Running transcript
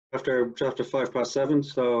after 7:05.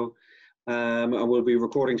 So and we'll be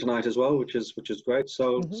recording tonight as well, which is great.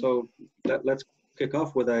 So let's kick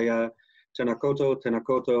off with a tēnā koutou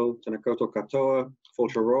katoa,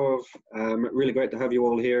 Fulcher Rov. Really great to have you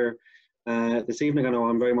all here this evening. I know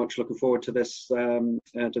I'm very much looking forward to this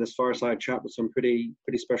fireside chat with some pretty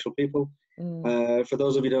special people. For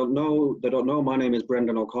those of you that don't know, my name is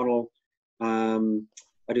Brendan O'Connell.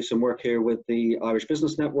 I do some work here with the Irish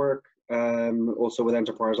Business Network, also with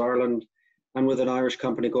Enterprise Ireland, and with an Irish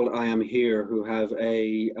company called I Am Here, who have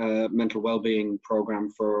a mental well-being program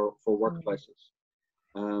for workplaces.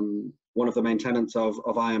 One of the main tenets of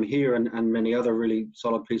I Am Here and many other really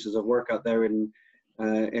solid pieces of work out there in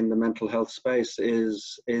the mental health space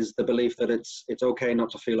is the belief that it's okay not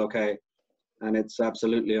to feel okay, and it's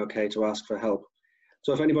absolutely okay to ask for help.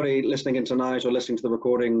 So if anybody listening in tonight or listening to the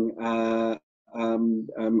recording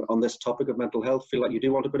on this topic of mental health feel like you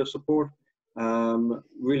do want a bit of support,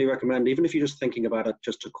 really recommend, even if you're just thinking about it,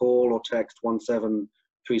 just to call or text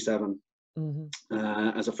 1737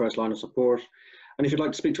 as a first line of support. And if you'd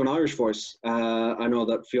like to speak to an Irish voice, I know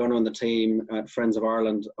that Fiona and the team at Friends of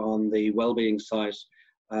Ireland on the Wellbeing site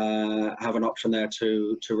have an option there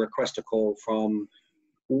to request a call from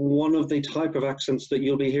one of the type of accents that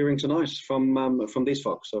you'll be hearing tonight from these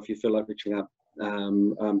folks. So if you feel like reaching out,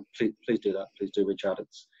 please do that. Please do reach out.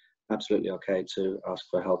 It's absolutely okay to ask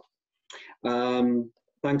for help.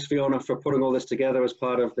 Thanks, Fiona, for putting all this together as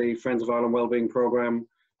part of the Friends of Ireland Wellbeing program.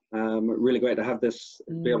 Really great to have this,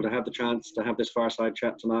 be able to have the chance to have this fireside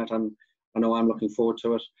chat tonight, and I know I'm looking forward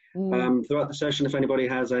to it. Throughout the session, if anybody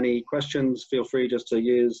has any questions, feel free just to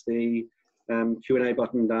use the Q&A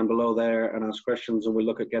button down below there and ask questions, and we'll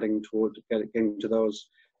look at getting to those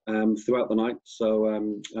throughout the night.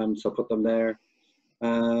 So so put them there.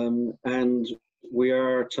 And we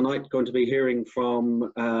are tonight going to be hearing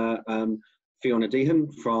from Fiona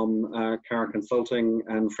Deehan from Cara Consulting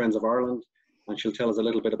and Friends of Ireland, and she'll tell us a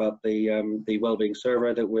little bit about the Wellbeing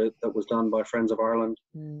survey that was done by Friends of Ireland.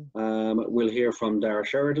 We'll hear from Daragh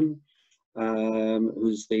Sheridan,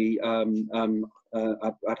 who's the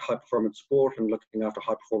at High Performance Sport and looking after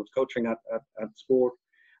high performance coaching at sport,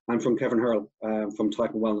 and from Kevin Hurl from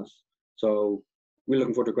Titan Wellness. So we're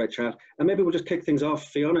looking forward to a great chat. And maybe we'll just kick things off,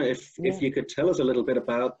 Fiona, if you could tell us a little bit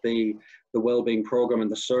about the Wellbeing program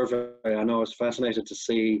and the survey. I know I was fascinated to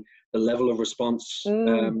see the level of response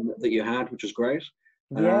that you had, which was great.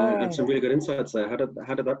 And some really good insights there. How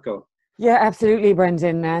did that go? Yeah, absolutely,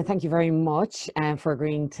 Brendan. Thank you very much for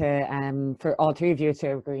agreeing to, for all three of you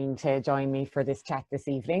to agreeing to join me for this chat this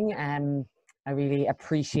evening. I really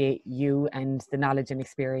appreciate you and the knowledge and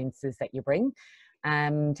experiences that you bring.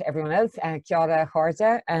 To everyone else, Cara,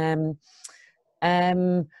 Jorge.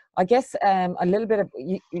 I guess a little bit of,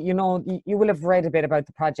 you know, you will have read a bit about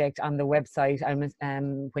the project on the website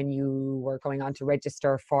when you were going on to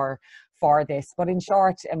register for this. But in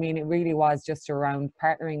short, I mean, it really was just around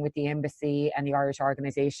partnering with the embassy and the Irish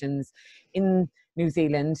organisations in New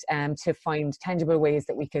Zealand to find tangible ways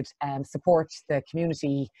that we could support the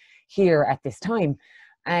community here at this time.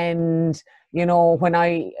 And you know, when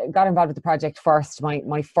I got involved with the project first,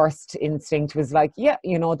 my first instinct was like, yeah,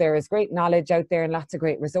 you know, there is great knowledge out there and lots of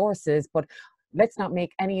great resources, but let's not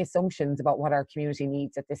make any assumptions about what our community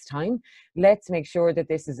needs at this time. Let's make sure that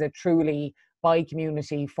this is a truly by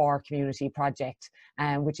community for community project,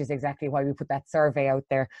 which is exactly why we put that survey out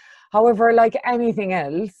there. However, like anything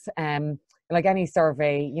else, like any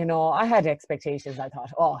survey, you know, I had expectations. I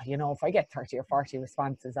thought, oh, you know, if I get 30 or 40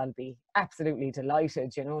 responses, I'll be absolutely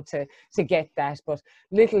delighted, you know, to get that. But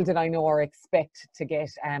little did I know or expect to get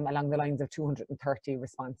along the lines of 230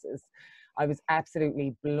 responses. I was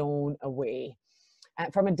absolutely blown away.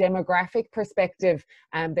 From a demographic perspective,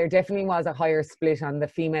 there definitely was a higher split on the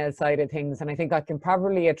female side of things. And I think I can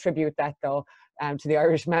probably attribute that, though, to the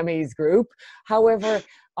Irish Mammies group. However,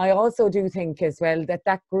 I also do think as well that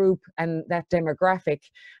that group and that demographic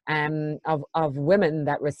of women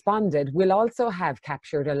that responded will also have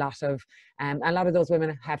captured a lot of those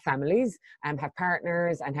women have families and have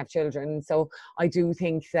partners and have children. So I do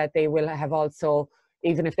think that they will have also,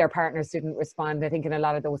 even if their partners didn't respond, I think in a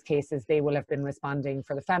lot of those cases, they will have been responding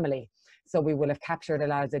for the family. So we will have captured a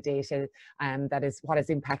lot of the data that is what is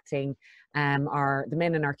impacting the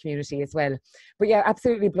men in our community as well. But yeah,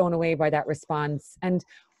 absolutely blown away by that response. And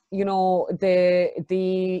you know,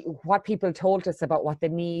 what people told us about what the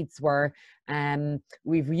needs were,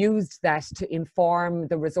 we've used that to inform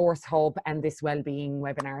the resource hub and this wellbeing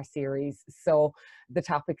webinar series. So the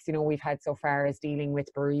topics, you know, we've had so far is dealing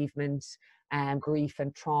with bereavement, grief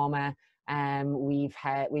and trauma. We've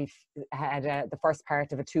had the first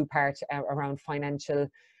part of a two-part around financial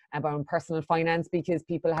about personal finance, because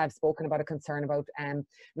people have spoken about a concern about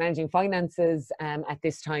managing finances at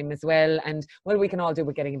this time as well. And well, we can all do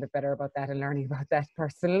with getting a bit better about that and learning about that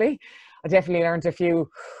personally. I definitely learned a few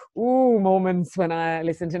moments when I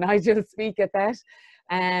listened to Nigel speak at that.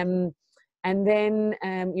 And then,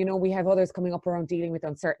 you know, we have others coming up around dealing with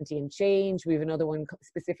uncertainty and change. We have another one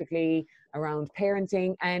specifically around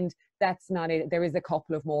parenting, and that's not it. There is a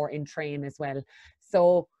couple of more in train as well.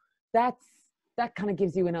 So that kind of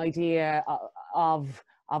gives you an idea of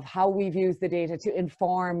how we've used the data to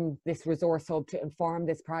inform this resource hub, to inform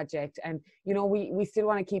this project. And, you know, we still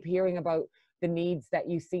want to keep hearing about the needs that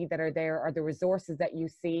you see that are there, or the resources that you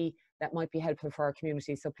see that might be helpful for our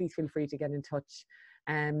community. So please feel free to get in touch.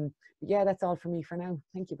 Yeah, that's all from me for now.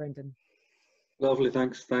 Thank you, Brendan. Lovely,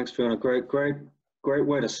 thanks, Fiona. Great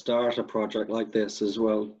way to start a project like this as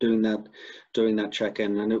well. Doing that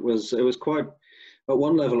check-in, and it was quite. At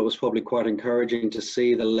one level, it was probably quite encouraging to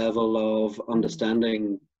see the level of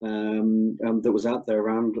understanding that was out there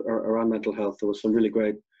around mental health. There was some really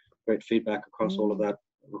great feedback across all of that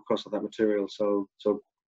material. So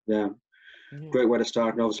yeah. Great way to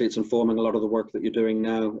start, and obviously it's informing a lot of the work that you're doing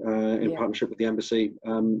now in partnership with the embassy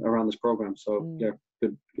around this program. So yeah,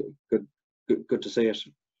 good to see it.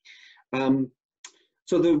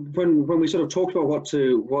 So when we sort of talked about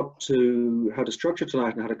how to structure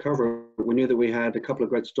tonight and how to cover it, we knew that we had a couple of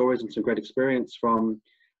great stories and some great experience from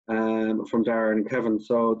Daragh and Kevin.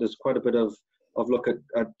 So there's quite a bit of look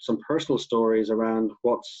at some personal stories around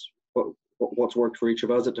what's worked for each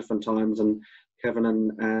of us at different times, and Kevin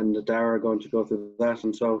and Daragh are going to go through that.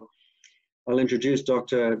 And so I'll introduce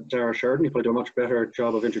Dr. Daragh Sheridan. He'll probably do a much better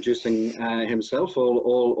job of introducing himself.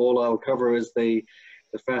 All I'll cover is the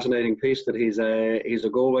fascinating piece that he's a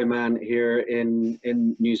Galway man here in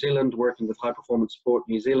New Zealand, working with High Performance Sport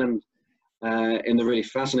New Zealand in the really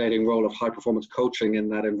fascinating role of high performance coaching in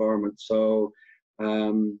that environment. So,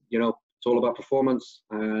 you know, it's all about performance,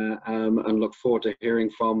 and look forward to hearing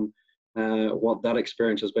from what that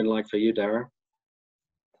experience has been like for you, Daragh.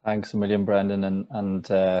 Thanks a million, Brendan, and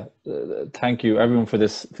thank you everyone for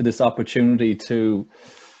this opportunity to,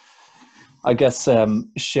 I guess,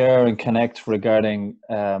 share and connect regarding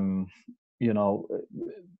you know,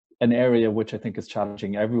 an area which I think is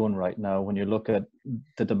challenging everyone right now. When you look at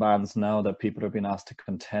the demands now that people are being asked to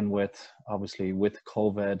contend with, obviously with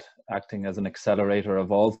COVID acting as an accelerator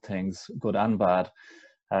of all things, good and bad.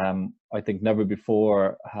 I think never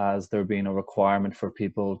before has there been a requirement for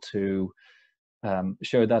people to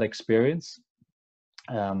share that experience,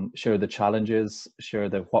 share the challenges, share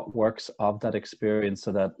what works of that experience,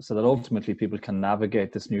 so that ultimately people can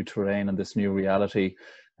navigate this new terrain and this new reality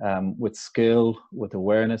with skill, with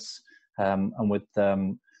awareness, and with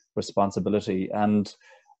responsibility. And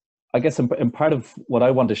I guess in part of what I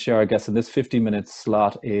want to share, I guess, in this 15-minute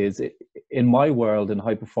slot is, in my world, in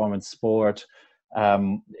high performance sport,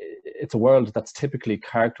 it's a world that's typically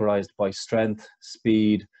characterized by strength,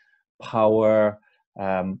 speed, power.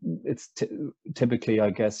 It's typically, I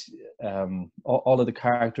guess, all of the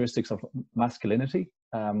characteristics of masculinity,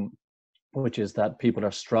 which is that people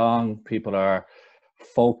are strong, people are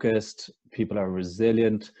focused, people are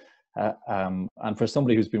resilient. And for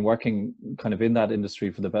somebody who's been working kind of in that industry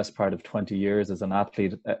for the best part of 20 years as an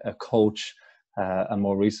athlete, a coach, and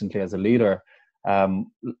more recently as a leader,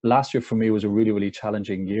 last year for me was a really, really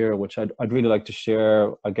challenging year, which I'd really like to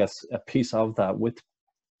share, I guess, a piece of that with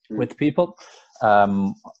people,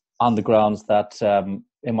 on the grounds that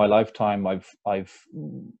in my lifetime I've I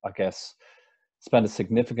guess spent a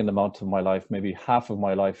significant amount of my life, maybe half of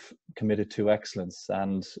my life, committed to excellence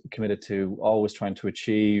and committed to always trying to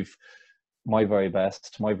achieve my very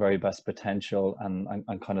best potential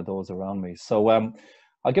and kind of those around me. So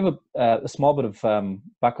I'll give a small bit of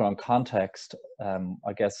background context.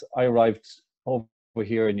 I guess I arrived over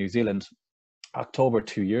here in New Zealand October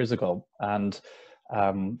 2 years ago, and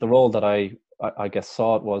the role that I guess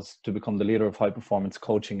sought was to become the leader of high performance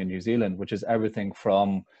coaching in New Zealand, which is everything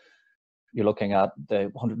from, you're looking at the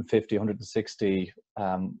 150, 160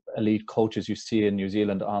 elite coaches you see in New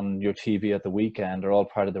Zealand on your TV at the weekend are all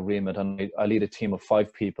part of the remit. And I lead a team of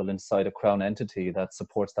 5 people inside a Crown entity that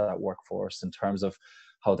supports that workforce in terms of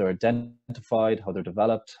how they're identified, how they're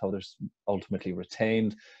developed, how they're ultimately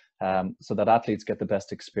retained, so that athletes get the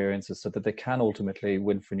best experiences so that they can ultimately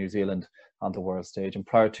win for New Zealand on the world stage. And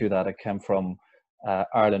prior to that, I came from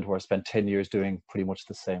Ireland, where I spent 10 years doing pretty much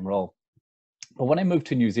the same role. But when I moved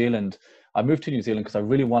to New Zealand because I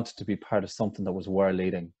really wanted to be part of something that was world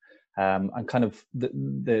leading. And kind of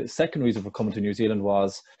the second reason for coming to New Zealand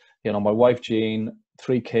was, you know, my wife Jean,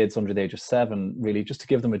 3 kids under the age of 7, really just to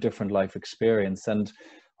give them a different life experience. And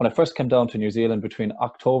when I first came down to New Zealand between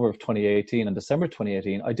October of 2018 and December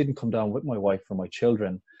 2018, I didn't come down with my wife or my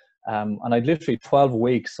children. And I'd literally 12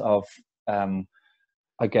 weeks of,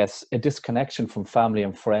 I guess, a disconnection from family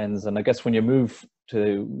and friends. And I guess when you move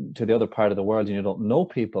to the other part of the world and you don't know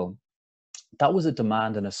people, that was a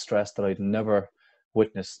demand and a stress that I'd never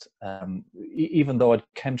witnessed. Even though I'd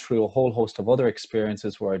come through a whole host of other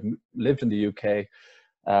experiences where I'd lived in the UK,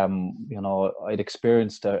 you know, I'd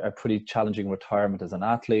experienced a pretty challenging retirement as an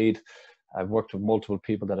athlete. I've worked with multiple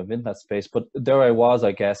people that have in that space, but there I was,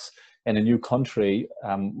 I guess, in a new country,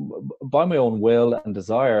 by my own will and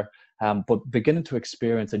desire, but beginning to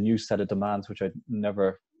experience a new set of demands, which I'd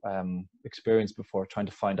never experienced before, trying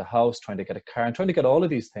to find a house, trying to get a car, and trying to get all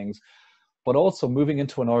of these things, but also moving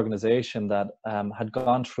into an organization that had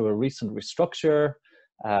gone through a recent restructure,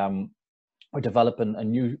 or developing a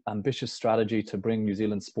new ambitious strategy to bring New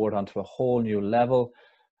Zealand sport onto a whole new level.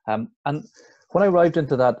 And when I arrived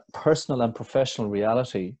into that personal and professional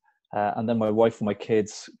reality, and then my wife and my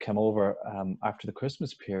kids came over after the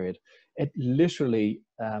Christmas period, it literally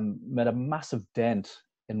made a massive dent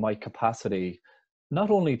in my capacity,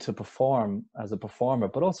 not only to perform as a performer,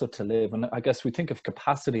 but also to live. And I guess we think of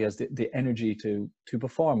capacity as the energy to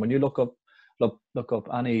perform. When you look up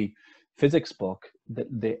any physics book,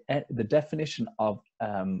 the definition of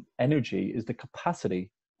energy is the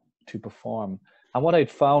capacity to perform. And what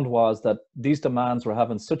I'd found was that these demands were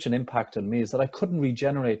having such an impact on me is that I couldn't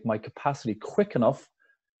regenerate my capacity quick enough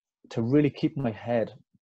to really keep my head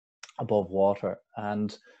above water.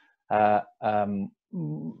 And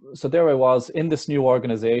so there I was in this new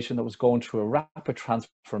organization that was going through a rapid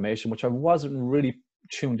transformation, which I wasn't really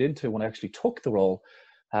tuned into when I actually took the role.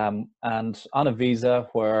 And on a visa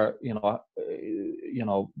where, you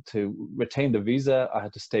know, to retain the visa, I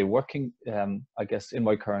had to stay working, I guess, in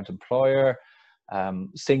my current employer,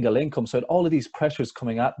 single income. So I had all of these pressures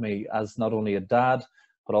coming at me as not only a dad,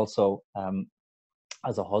 but also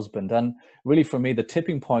as a husband. And really for me, the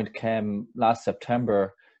tipping point came last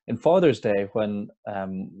September in Father's Day when,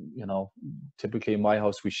 you know, typically in my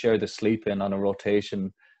house, we share the sleep in on a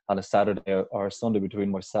rotation on a Saturday or a Sunday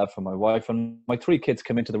between myself and my wife. And my 3 kids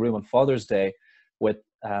came into the room on Father's Day with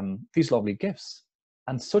these lovely gifts.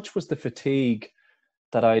 And such was the fatigue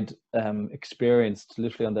that I'd experienced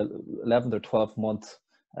literally on the 11th or 12th month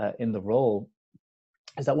in the role,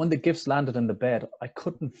 is that when the gifts landed in the bed, I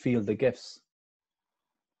couldn't feel the gifts.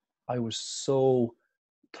 I was so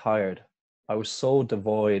tired. I was so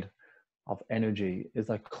devoid of energy, is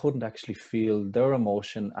I couldn't actually feel their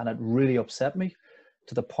emotion. And it really upset me,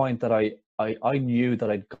 to the point that I knew that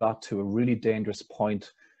I'd got to a really dangerous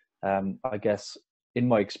point, I guess, in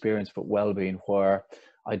my experience with Wellbeing, where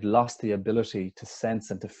I'd lost the ability to sense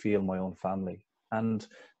and to feel my own family. And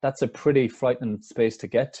that's a pretty frightening space to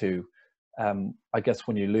get to, I guess,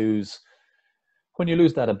 when you lose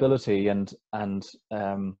that ability. And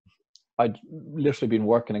I'd literally been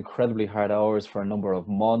working incredibly hard hours for a number of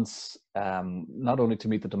months, not only to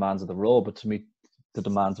meet the demands of the role, but to meet the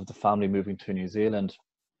demands of the family moving to New Zealand.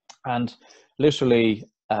 And literally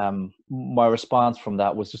my response from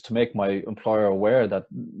that was just to make my employer aware that,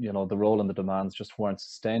 you know, the role and the demands just weren't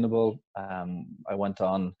sustainable. I went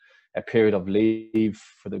on a period of leave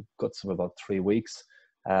for the guts of about 3 weeks.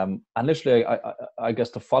 And literally, I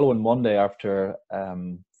guess the following Monday after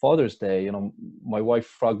Father's Day, you know, my wife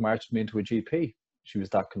frog marched me into a GP. She was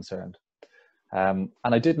that concerned. And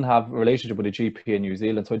I didn't have a relationship with a GP in New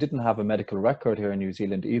Zealand, so I didn't have a medical record here in New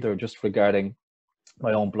Zealand either, just regarding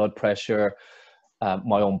my own blood pressure,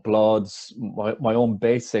 my own bloods, my own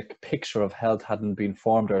basic picture of health hadn't been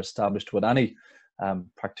formed or established with any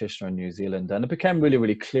practitioner in New Zealand. And it became really,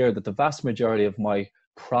 really clear that the vast majority of my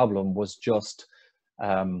problem was just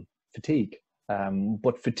fatigue,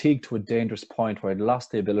 but fatigue to a dangerous point where I'd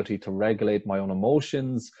lost the ability to regulate my own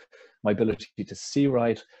emotions, my ability to see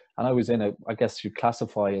right. And I was in a, I guess you'd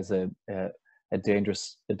classify as a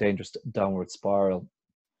dangerous downward spiral.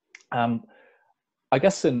 I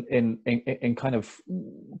guess in kind of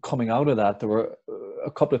coming out of that, there were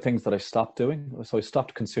a couple of things that I stopped doing. So I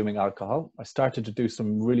stopped consuming alcohol. I started to do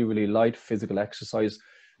some really, really light physical exercise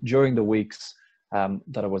during the weeks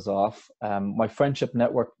that I was off. My friendship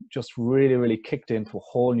network just really, really kicked into a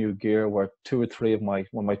whole new gear, where 2 or 3 of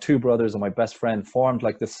my 2 brothers and my best friend formed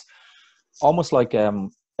like this, almost like a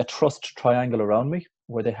trust triangle around me,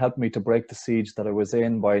 where they helped me to break the siege that I was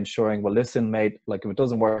in by ensuring, well, listen, mate, like if it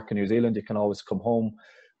doesn't work in New Zealand, you can always come home.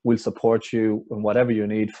 We'll support you in whatever you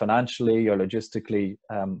need financially or logistically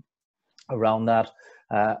around that.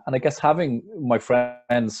 And I guess having my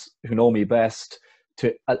friends who know me best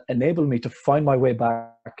to enable me to find my way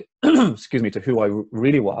back, excuse me, to who I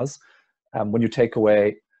really was. When you take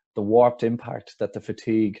away warped impact that the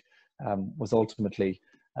fatigue was ultimately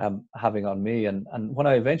having on me. And when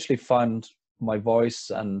I eventually found my voice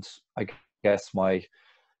and I guess my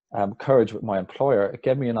courage with my employer, it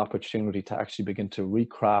gave me an opportunity to actually begin to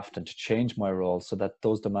recraft and to change my role so that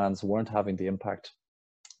those demands weren't having the impact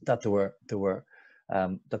that they were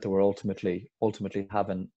ultimately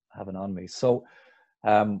having on me. So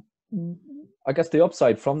I guess the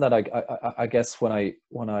upside from that, I guess when I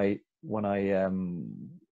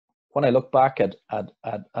look back at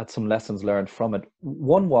some lessons learned from it,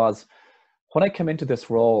 one was when I came into this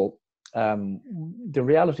role, the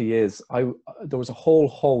reality is there was a whole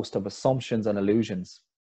host of assumptions and illusions.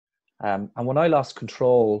 And when I lost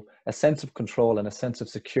control, a sense of control and a sense of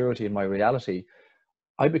security in my reality,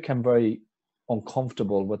 I became very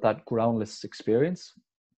uncomfortable with that groundless experience.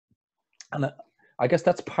 And I guess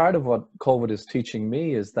that's part of what COVID is teaching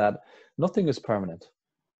me, is that nothing is permanent.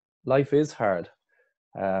 Life is hard.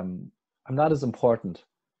 I'm not as important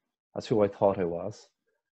as who I thought I was.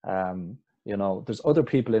 You know, there's other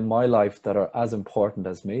people in my life that are as important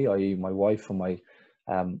as me, i.e. my wife and my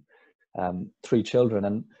 3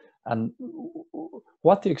 children. And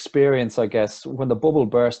what the experience, I guess, when the bubble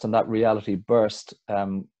burst and that reality burst,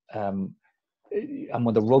 and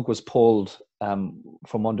when the rug was pulled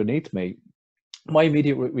from underneath me, my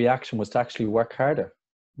immediate reaction was to actually work harder.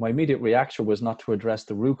 My immediate reaction was not to address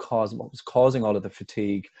the root cause of what was causing all of the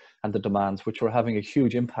fatigue and the demands, which were having a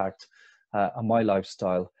huge impact on my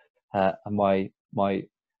lifestyle and my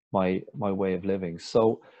way of living.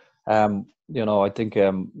 So, you know, I think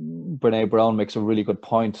Brene Brown makes a really good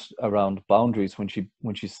point around boundaries when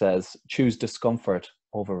she says, choose discomfort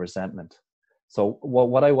over resentment. So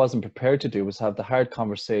what I wasn't prepared to do was have the hard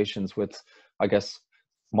conversations with, I guess,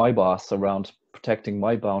 my boss around protecting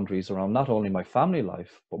my boundaries around not only my family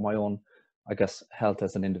life, but my own, I guess, health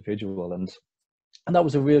as an individual. And that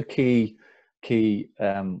was a real key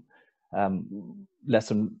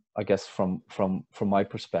lesson, I guess, from my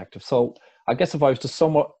perspective. So I guess if I was to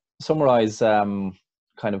summarize kind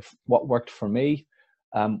of what worked for me,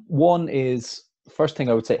 one is, first thing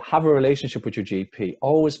I would say, have a relationship with your GP.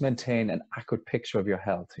 Always maintain an accurate picture of your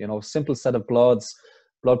health. You know, simple set of blood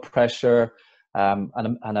pressure,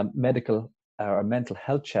 and a medical or a mental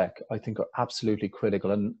health check, I think, are absolutely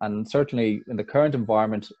critical. And certainly in the current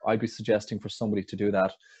environment, I'd be suggesting for somebody to do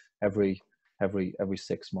that every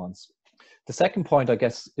 6 months. The second point, I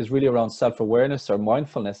guess, is really around self-awareness or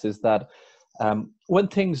mindfulness, is that when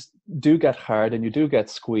things do get hard and you do get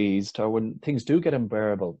squeezed, or when things do get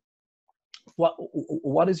unbearable,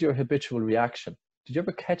 what is your habitual reaction? Did you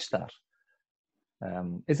ever catch that?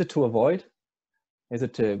 Is it to avoid? Is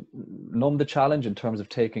it to numb the challenge in terms of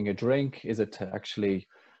taking a drink? Is it to actually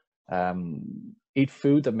eat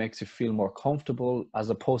food that makes you feel more comfortable, as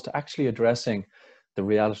opposed to actually addressing the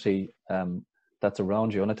reality that's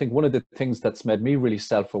around you? And I think one of the things that's made me really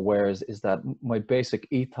self-aware is that my basic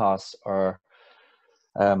ethos or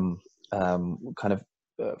kind of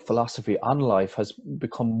philosophy on life has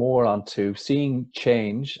become more onto seeing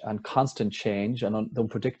change and constant change and the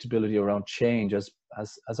unpredictability around change as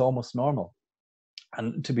almost normal,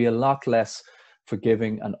 and to be a lot less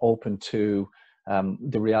forgiving and open to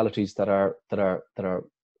the realities that are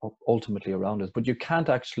ultimately around us. But you can't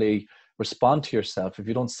actually respond to yourself if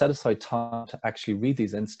you don't set aside time to actually read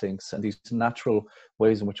these instincts and these natural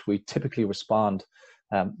ways in which we typically respond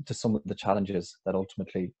to some of the challenges that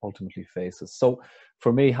ultimately face us. So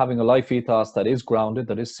for me, having a life ethos that is grounded,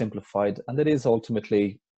 that is simplified, and that is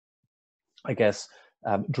ultimately, I guess,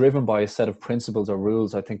 driven by a set of principles or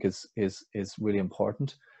rules, I think is really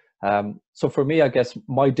important. So for me, I guess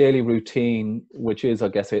my daily routine, which is, I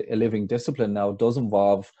guess, a living discipline now, does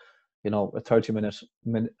involve, you know, a 30-minute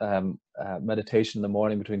meditation in the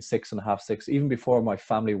morning between 6 and half 6, even before my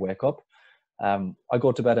family wake up. I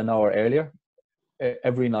go to bed an hour earlier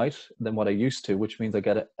every night than what I used to, which means I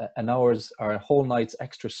get an hour's or a whole night's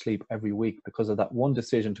extra sleep every week because of that one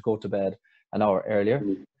decision to go to bed an hour earlier.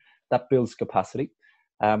 That builds capacity.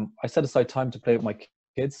 I set aside time to play with my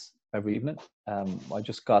kids every evening. I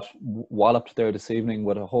just got walloped there this evening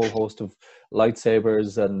with a whole host of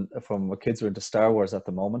lightsabers, and from my kids are into Star Wars at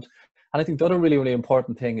the moment. And I think the other really, really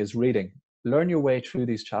important thing is reading. Learn your way through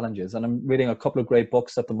these challenges. And I'm reading a couple of great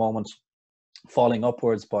books at the moment. Falling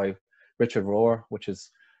Upwards by Richard Rohr, which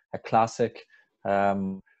is a classic.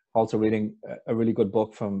 Also reading a really good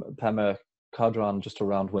book from Pema Chodron just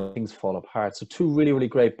around When Things Fall Apart. So 2 really, really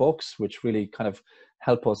great books, which really kind of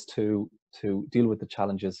help us to deal with the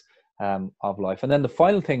challenges of life. And then the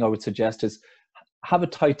final thing I would suggest is have a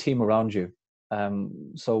tight team around you.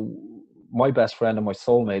 So my best friend and my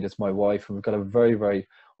soulmate is my wife, and we've got a very, very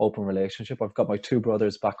open relationship. I've got my two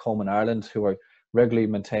brothers back home in Ireland who I regularly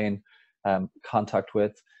maintain contact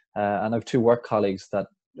with, and I have two work colleagues that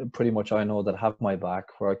pretty much I know that have my back,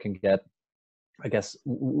 where I can get, I guess,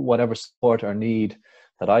 whatever support or need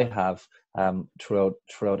that I have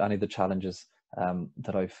throughout any of the challenges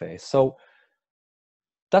that I face. So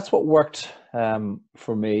that's what worked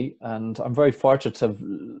for me, and I'm very fortunate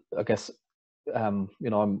to, I guess, you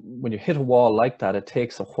know, when you hit a wall like that, it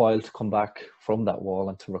takes a while to come back from that wall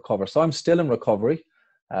and to recover. So I'm still in recovery,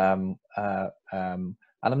 and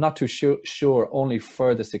I'm not too sure only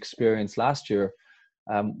for this experience last year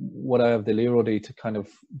would I have the liberty to kind of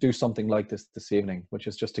do something like this evening, which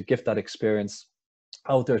is just to gift that experience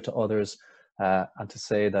out there to others, and to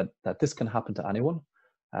say that this can happen to anyone,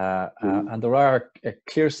 and there are a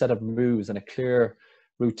clear set of moves and a clear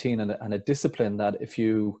routine and a discipline that if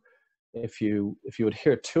you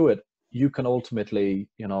adhere to it, you can ultimately,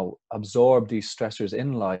 you know, absorb these stressors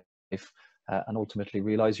in life, and ultimately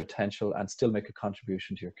realize your potential and still make a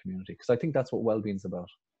contribution to your community, because I think that's what Wellbeing is about.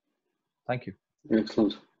 Thank you.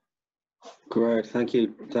 Excellent. Great. Thank you,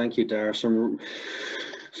 Daragh.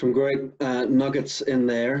 Some great nuggets in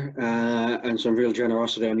there, and some real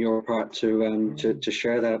generosity on your part to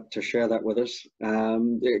share that with us.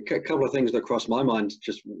 A couple of things that crossed my mind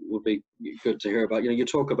just would be good to hear about. You know, you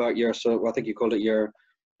talk about your, so I think you called it your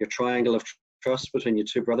triangle of trust between your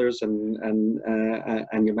two brothers and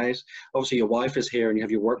your mate. Obviously, your wife is here, and you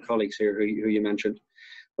have your work colleagues here who you mentioned.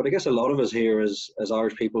 But I guess a lot of us here as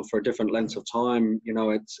Irish people for different lengths of time, you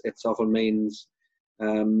know, it's often means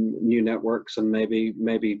new networks and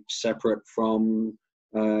maybe separate from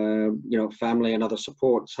you know, family and other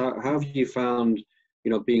supports. How have you found,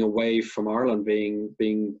 you know, being away from Ireland,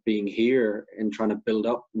 being here and trying to build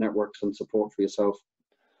up networks and support for yourself?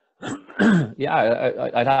 Yeah,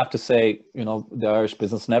 I'd have to say, you know, the Irish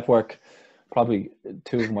Business Network, probably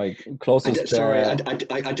two of my closest.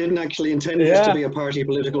 I didn't actually intend this to be a party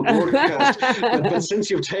political broadcast, but since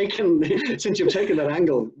you've taken that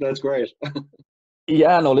angle, that's great.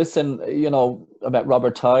 Yeah, no, listen, you know, I met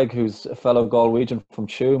Robert Tighe, who's a fellow Galwegian from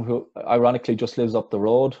Tuam, who ironically just lives up the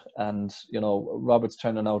road, and you know, Robert's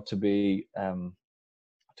turning out to be a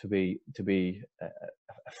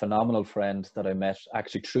phenomenal friend that I met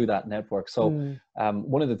actually through that network. So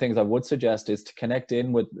one of the things I would suggest is to connect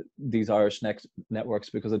in with these Irish networks,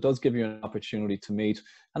 because it does give you an opportunity to meet,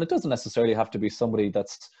 and it doesn't necessarily have to be somebody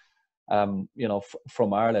that's you know,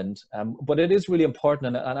 from Ireland, but it is really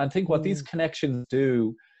important, and I think what these connections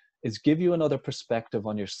do is give you another perspective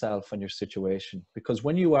on yourself and your situation, because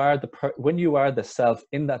when you are the self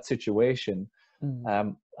in that situation,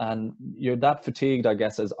 and you're that fatigued, I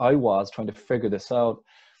guess, as I was trying to figure this out,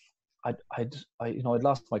 I'd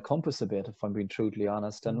lost my compass a bit, if I'm being truthfully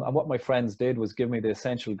honest. And what my friends did was give me the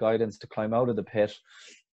essential guidance to climb out of the pit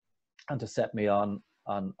and to set me on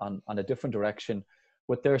a different direction,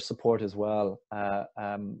 with their support as well.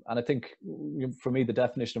 And I think for me, the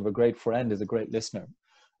definition of a great friend is a great listener,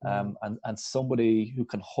 and somebody who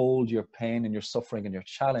can hold your pain and your suffering and your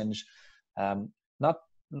challenge,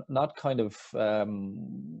 not kind of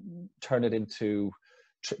turn it into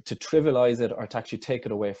to trivialize it or to actually take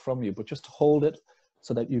it away from you, but just to hold it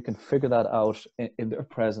so that you can figure that out in their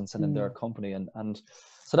presence and in their company. And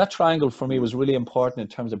so that triangle for me was really important in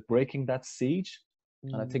terms of breaking that siege.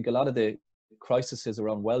 And I think a lot of the crises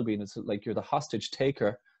around well-being, it's like you're the hostage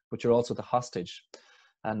taker, but you're also the hostage.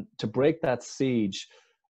 And to break that siege,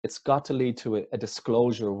 it's got to lead to a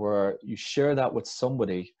disclosure where you share that with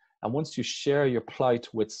somebody. And once you share your plight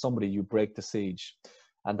with somebody, you break the siege.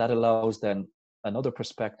 And that allows then another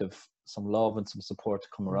perspective, some love and some support to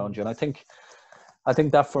come around you. And I think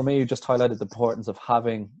that for me just highlighted the importance of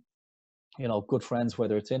having, you know, good friends,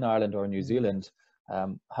 whether it's in Ireland or New Zealand,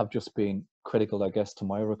 have just been critical, I guess, to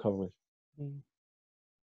my recovery.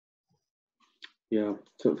 Yeah,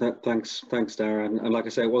 so thanks, Daragh. And like I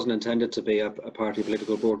say, it wasn't intended to be a party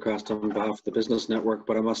political broadcast on behalf of the business network,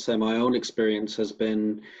 but I must say my own experience has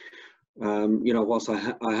been, you know, whilst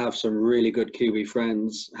I have some really good Kiwi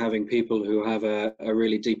friends, having people who have a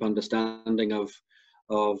really deep understanding of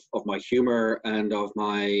my humor and of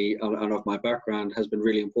my background has been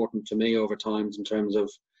really important to me over time in terms of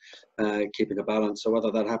keeping a balance. So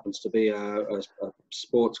whether that happens to be a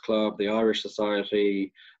sports club, the Irish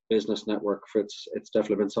Society, business network, it's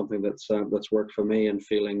definitely been something that's worked for me, and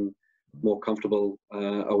feeling more comfortable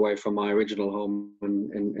away from my original home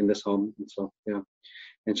in this home. And so yeah,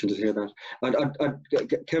 interesting to hear that.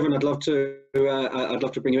 Kevin, I'd love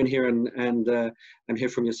to bring you in here and hear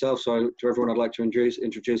from yourself. So to everyone, I'd like to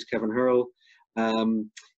introduce Kevin Hurl.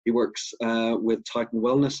 He works with Titan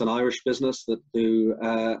Wellness, an Irish business that do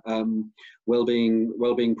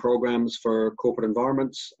wellbeing programs for corporate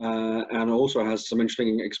environments, and also has some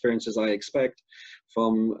interesting experiences, I expect,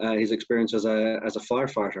 from his experience as a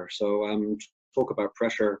firefighter. So talk about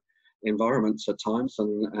pressure environments at times.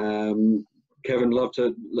 And Kevin, love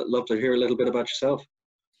to hear a little bit about yourself.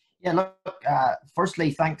 Yeah, look,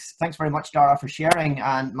 firstly, thanks very much, Daragh, for sharing.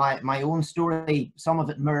 And my own story, some of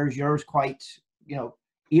it mirrors yours quite,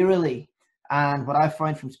 eerily. And what I've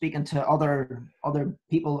found from speaking to other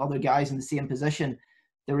people, other guys in the same position,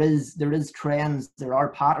 there is trends, there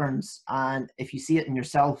are patterns, and if you see it in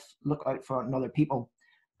yourself, look out for it in other people.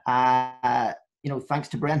 Thanks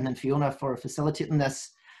to Brendan and Fiona for facilitating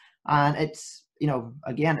this. And it's,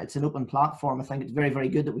 again, it's an open platform. I think it's very, very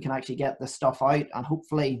good that we can actually get this stuff out, and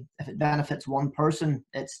hopefully if it benefits one person,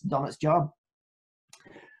 it's done its job.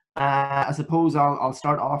 I suppose I'll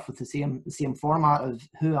start off with the same format of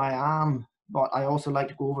who I am, but I also like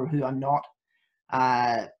to go over who I'm not.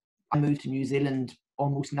 I moved to New Zealand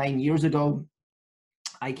almost 9 years ago.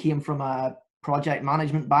 I came from a project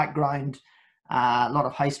management background, a lot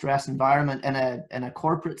of high stress environment in a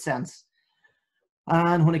corporate sense.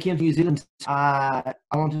 And when I came to New Zealand, I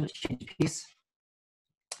wanted to change pace,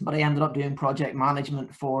 but I ended up doing project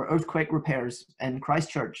management for earthquake repairs in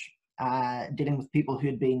Christchurch, dealing with people who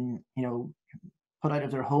had been, put out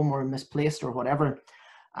of their home or misplaced or whatever.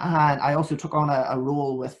 And I also took on a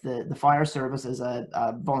role with the fire service as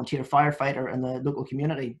a volunteer firefighter in the local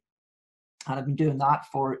community. And I've been doing that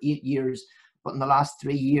for 8 years. But in the last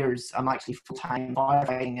 3 years, I'm actually full-time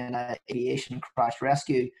firefighting in aviation crash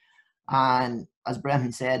rescue. And as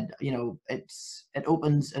Brendan said, it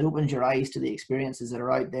opens your eyes to the experiences that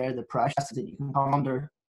are out there, the pressures that you can come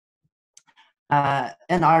under.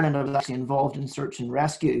 In Ireland, I was actually involved in search and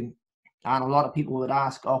rescue, and a lot of people would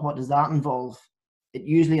ask, "Oh, what does that involve?" It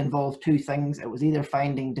usually involved two things. It was either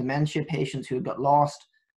finding dementia patients who had got lost,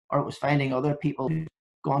 or it was finding other people who'd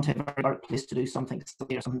gone to a very dark place to do something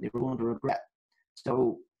silly or something they were going to regret.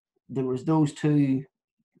 So there was those two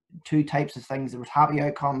types of things. There was happy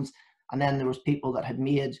outcomes, and then there was people that had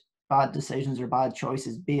made bad decisions or bad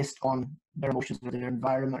choices based on their emotions or their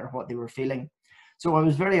environment or what they were feeling. So I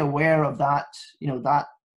was very aware of that, that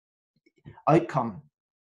outcome.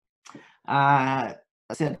 I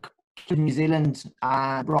said, to New Zealand,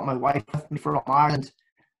 and brought my wife with me from Ireland.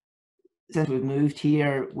 Since we've moved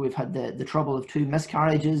here, we've had the trouble of 2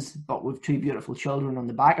 miscarriages, but with 2 beautiful children on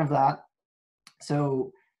the back of that.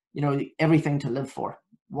 So, everything to live for.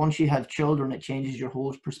 Once you have children, it changes your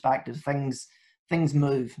whole perspective. Things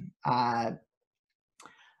move.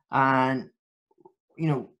 And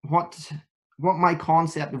what my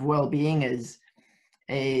concept of well-being is,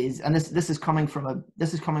 and this is coming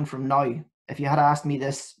from now. If you had asked me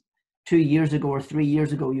this 2 years ago or 3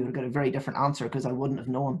 years ago, you would have got a very different answer, because I wouldn't have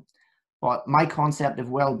known. But my concept of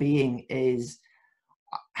well-being is,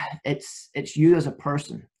 it's you as a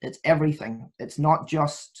person. It's everything. It's not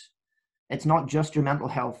just your mental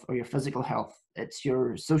health or your physical health. It's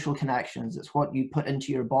your social connections. It's what you put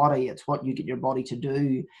into your body. It's what you get your body to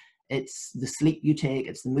do. It's the sleep you take.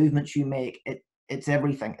 It's the movements you make. It's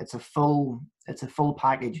everything. It's a full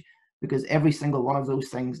package, because every single one of those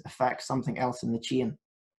things affects something else in the chain.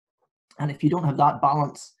 And if you don't have that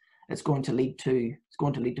balance, it's going to lead to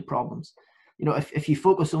problems. If you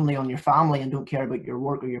focus only on your family and don't care about your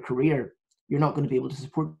work or your career, you're not going to be able to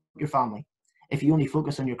support your family. If you only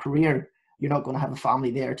focus on your career, you're not going to have a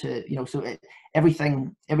family there to, so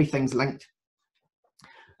everything's linked.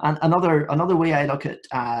 And another way I look at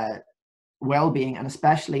well-being, and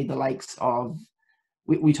especially the likes of,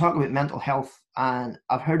 we talk about mental health, and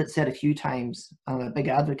I've heard it said a few times, and I'm a big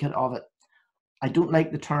advocate of it. I don't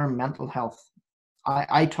like the term mental health.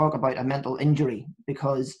 I talk about a mental injury,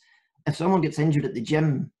 because if someone gets injured at the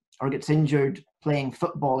gym or gets injured playing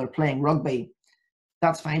football or playing rugby,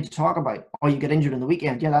 that's fine to talk about. Or you get injured on the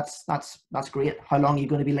weekend, yeah, that's great. How long are you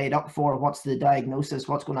going to be laid up for? What's the diagnosis?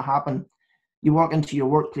 What's going to happen? You walk into your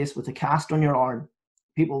workplace with a cast on your arm,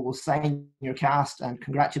 people will sign your cast and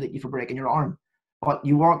congratulate you for breaking your arm. But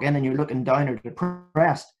you walk in and you're looking down or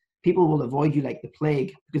depressed, people will avoid you like the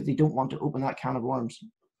plague, because they don't want to open that can of worms.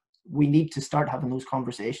 We need to start having those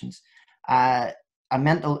conversations. A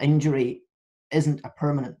mental injury isn't a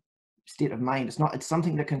permanent state of mind. It's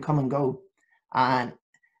something that can come and go. And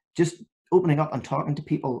just opening up and talking to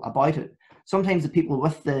people about it. Sometimes the people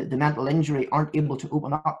with the mental injury aren't able to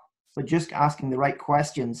open up, but just asking the right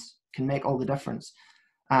questions can make all the difference.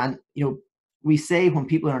 And, we say when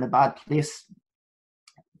people are in a bad place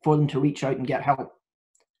for them to reach out and get help.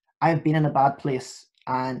 I've been in a bad place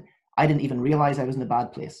and I didn't even realize I was in a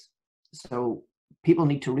bad place. So people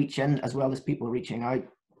need to reach in as well as people reaching out.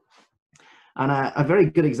 And a very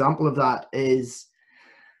good example of that is,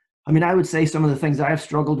 I mean, I would say some of the things I have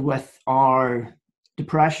struggled with are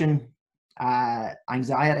depression,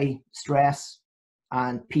 anxiety, stress,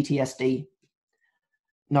 and PTSD.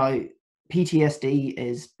 Now, PTSD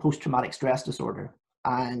is post-traumatic stress disorder.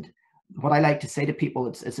 And what I like to say to people,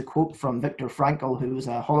 it's a quote from Viktor Frankl, who was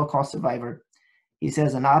a Holocaust survivor. He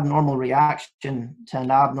says, an abnormal reaction to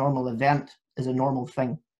an abnormal event is a normal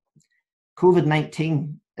thing.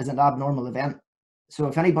 COVID-19 is an abnormal event. So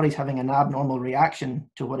if anybody's having an abnormal reaction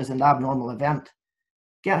to what is an abnormal event,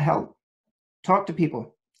 get help, talk to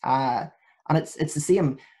people. And it's the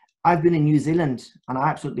same. I've been in New Zealand and I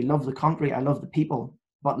absolutely love the country. I love the people,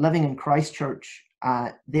 but living in Christchurch,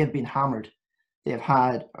 they've been hammered. They've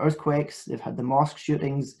had earthquakes, they've had the mosque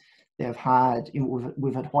shootings, they've had, you know,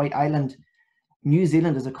 we've had White Island. New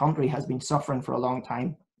Zealand as a country has been suffering for a long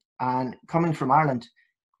time. And coming from Ireland,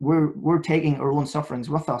 we're taking our own sufferings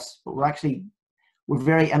with us, but we're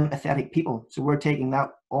very empathetic people. So we're taking that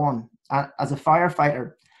on. As a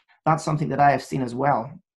firefighter, that's something that I have seen as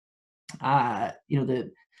well. You know,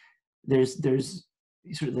 there's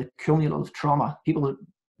sort of the cumulative trauma.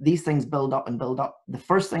 These things build up and build up. The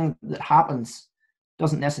first thing that happens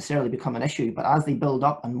doesn't necessarily become an issue, but as they build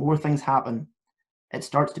up and more things happen, it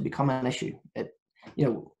starts to become an issue. You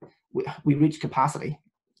know, we reach capacity,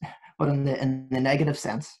 but in the negative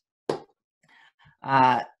sense.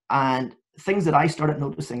 And things that I started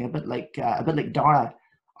noticing, a bit like Daragh,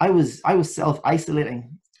 I was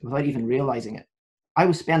self-isolating without even realizing it. I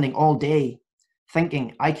was spending all day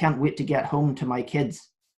thinking, I can't wait to get home to my kids.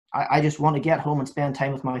 I just want to get home and spend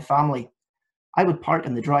time with my family. I would park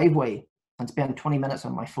in the driveway and spend 20 minutes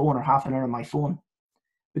on my phone or half an hour on my phone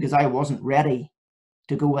because I wasn't ready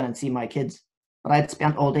to go in and see my kids. But I'd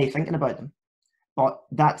spent all day thinking about them. But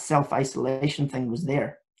that self-isolation thing was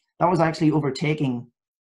there. That was actually overtaking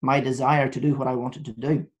my desire to do what I wanted to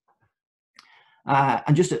do.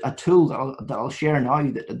 And just a tool that I'll share now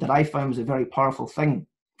that I found was a very powerful thing.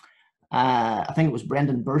 I think it was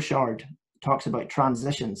Brendan Burchard talks about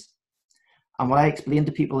transitions. And what I explain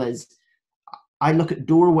to people is I look at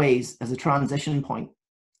doorways as a transition point.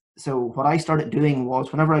 So what I started doing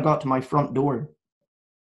was whenever I got to my front door,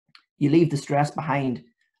 you leave the stress behind.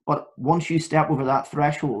 But once you step over that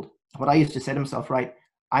threshold, what I used to say to myself, right,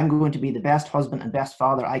 I'm going to be the best husband and best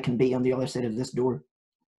father I can be on the other side of this door.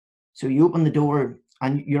 So you open the door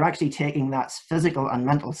and you're actually taking that physical and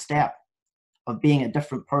mental step of being a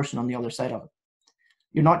different person on the other side of it.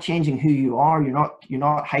 You're not changing who you are. You're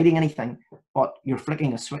not hiding anything, but you're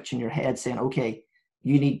flicking a switch in your head saying, okay,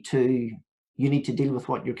 you need to deal with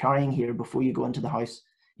what you're carrying here before you go into the house.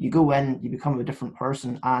 You go in, you become a different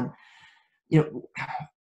person. And, you know,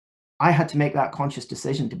 I had to make that conscious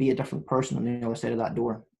decision to be a different person on the other side of that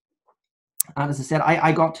door. And as I said,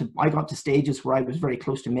 I got to stages where I was very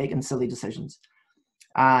close to making silly decisions.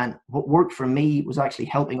 And what worked for me was actually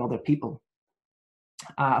helping other people.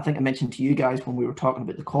 I think I mentioned to you guys when we were talking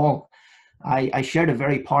about the call, I shared a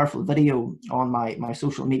very powerful video on my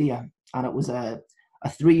social media, and it was a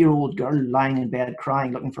 3-year-old girl lying in bed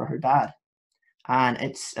crying, looking for her dad. And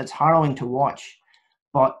it's harrowing to watch.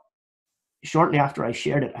 But shortly after I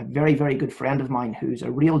shared it, a very, very good friend of mine who's a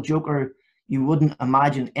real joker, you wouldn't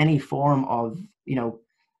imagine any form of, you know,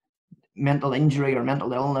 mental injury or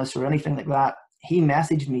mental illness or anything like that. He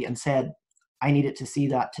messaged me and said, I needed to see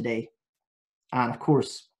that today. And of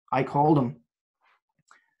course, I called him.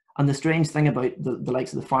 And the strange thing about the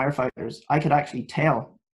likes of the firefighters, I could actually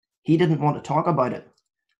tell he didn't want to talk about it,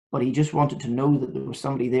 but he just wanted to know that there was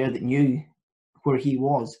somebody there that knew where he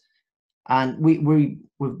was. And we've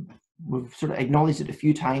sort of acknowledged it a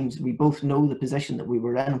few times. We both know the position that we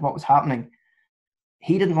were in, what was happening.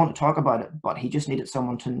 He didn't want to talk about it, but he just needed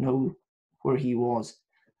someone to know where he was.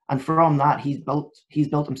 And from that, he's built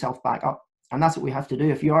himself back up. And that's what we have to do.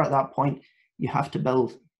 If you are at that point, you have to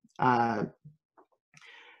build.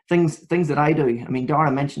 Things that I do. I mean,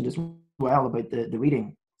 Daragh mentioned as well about the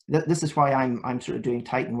reading. This is why I'm sort of doing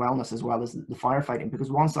Titan Wellness as well as the firefighting, because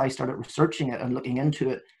once I started researching it and looking into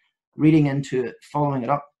it, reading into it, following it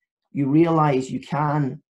up, you realize you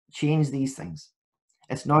can change these things.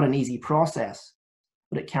 It's not an easy process,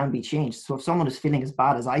 but it can be changed. So if someone is feeling as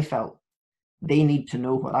bad as I felt, they need to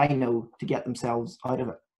know what I know to get themselves out of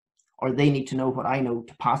it, or they need to know what I know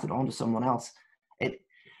to pass it on to someone else.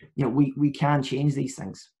 We can change these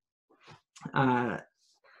things.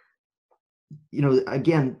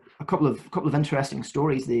 Again, a couple of interesting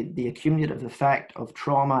stories. The accumulative effect of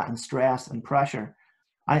trauma and stress and pressure.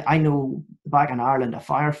 I know back in Ireland, a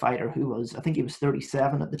firefighter who was, I think he was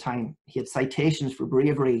 37 at the time. He had citations for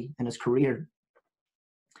bravery in his career.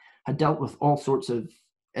 had dealt with all sorts of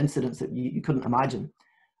incidents that you couldn't imagine.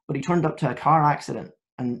 But he turned up to a car accident,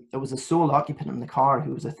 and there was a sole occupant in the car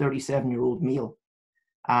who was a 37-year-old male,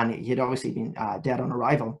 and he had obviously been dead on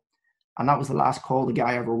arrival. And that was the last call the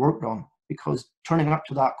guy ever worked on, because turning up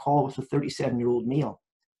to that call with a 37-year-old male,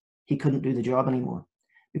 he couldn't do the job anymore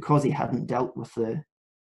because he hadn't dealt with the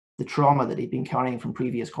trauma that he'd been carrying from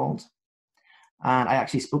previous calls. And I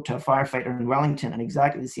actually spoke to a firefighter in Wellington in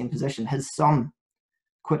exactly the same position. His son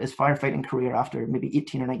quit his firefighting career after maybe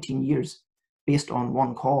 18 or 19 years based on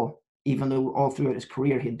one call, even though all throughout his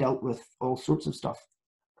career he had dealt with all sorts of stuff.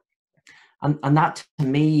 And that to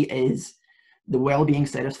me is the well-being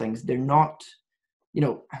side of things. They're not, you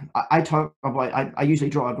know, I talk about, I usually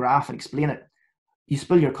draw a graph and explain it. You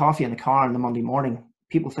spill your coffee in the car on the Monday morning,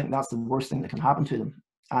 people think that's the worst thing that can happen to them.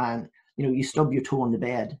 And, you know, you stub your toe on the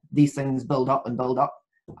bed, these things build up,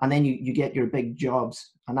 and then you get your big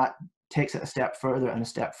jobs, and that takes it a step further and a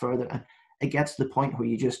step further. And it gets to the point where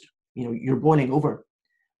you just, you know, you're boiling over.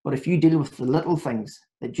 But if you deal with the little things,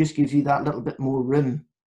 it just gives you that little bit more room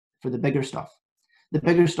for the bigger stuff. The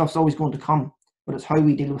bigger stuff's always going to come, but it's how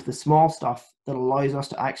we deal with the small stuff that allows us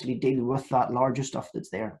to actually deal with that larger stuff that's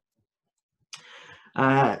there.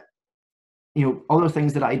 You know, other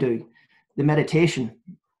things that I do, the meditation.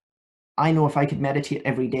 I know if I could meditate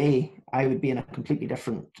every day, I would be in a completely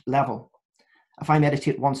different level. If I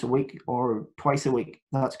meditate once a week or twice a week,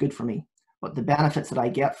 that's good for me. But the benefits that I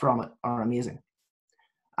get from it are amazing.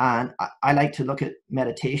 And I like to look at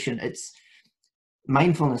meditation. It's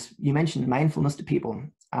mindfulness. You mentioned mindfulness to people,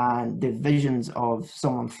 and the visions of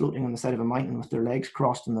someone floating on the side of a mountain with their legs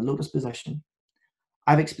crossed in the lotus position.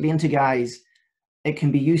 I've explained to guys, it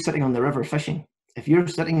can be you sitting on the river fishing. If you're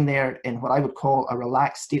sitting there in what I would call a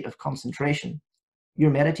relaxed state of concentration,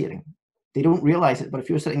 you're meditating. They don't realize it, but if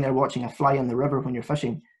you're sitting there watching a fly in the river when you're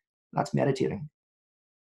fishing, that's meditating.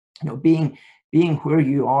 You know, being where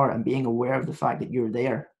you are and being aware of the fact that you're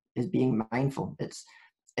there is being mindful.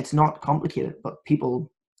 It's not complicated, but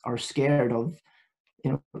people are scared of,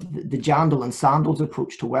 you know, the jandal and sandals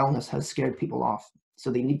approach to wellness has scared people off.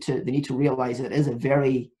 So they need to realize it is a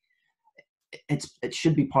very, it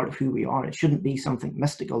should be part of who we are. It shouldn't be something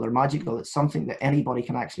mystical or magical. It's something that anybody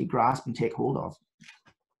can actually grasp and take hold of.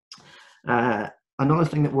 Another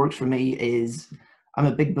thing that works for me is I'm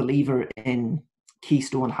a big believer in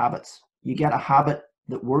keystone habits. You get a habit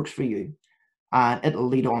that works for you, and it'll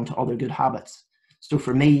lead on to other good habits. So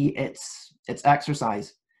for me, it's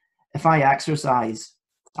exercise. If I exercise,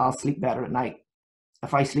 I'll sleep better at night.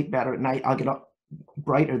 If I sleep better at night, I'll get up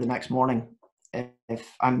brighter the next morning.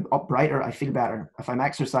 If I'm up brighter, I feel better. If I'm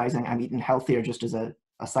exercising, I'm eating healthier just as a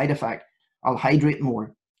side effect. I'll hydrate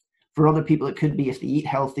more. For other people, it could be if they eat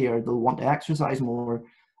healthier, they'll want to exercise more.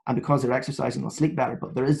 And because they're exercising, they'll sleep better.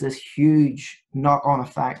 But there is this huge knock-on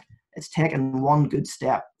effect. It's taking one good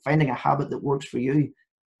step, finding a habit that works for you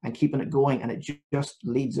and keeping it going. And it just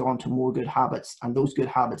leads on to more good habits. And those good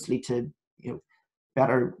habits lead to, you know,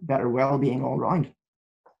 better well-being all around.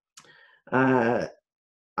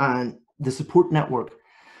 And the support network,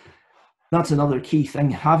 that's another key thing.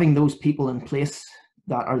 Having those people in place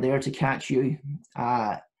that are there to catch you.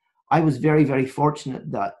 I was very, very fortunate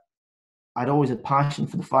that I'd always had passion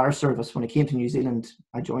for the fire service. When I came to New Zealand,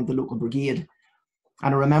 I joined the local brigade.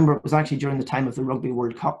 And I remember it was actually during the time of the Rugby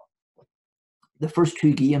World Cup. The first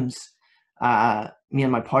two games, me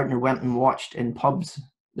and my partner went and watched in pubs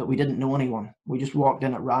that we didn't know anyone. We just walked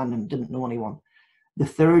in at random, didn't know anyone. The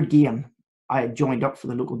third game, I had joined up for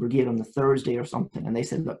the local brigade on the Thursday or something, and they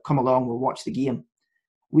said, look, come along, we'll watch the game.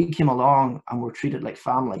 We came along and were treated like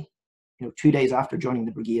family, you know, 2 days after joining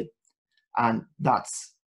the brigade. And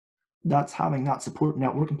that's having that support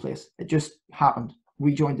network in place. It just happened.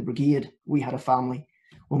 We joined the brigade, we had a family.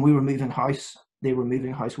 When we were moving house, they were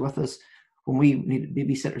moving house with us. When we needed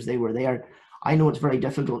babysitters, they were there. I know it's very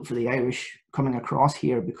difficult for the Irish coming across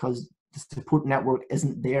here because the support network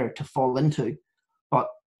isn't there to fall into, but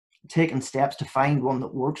taking steps to find one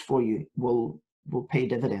that works for you will pay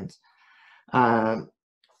dividends.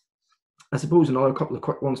 I suppose another couple of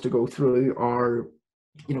quick ones to go through are,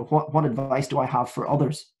 you know, what advice do I have for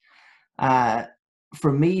others?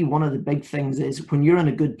 For me, one of the big things is when you're in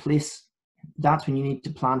a good place, that's when you need to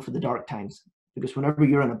plan for the dark times. Because whenever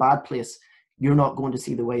you're in a bad place, you're not going to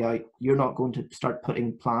see the way out. You're not going to start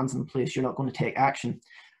putting plans in place. You're not going to take action.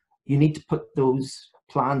 You need to put those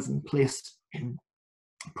plans in place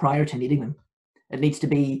prior to needing them. It needs to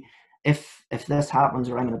be, if this happens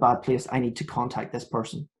or I'm in a bad place, I need to contact this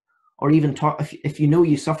person. Or even talk, if you know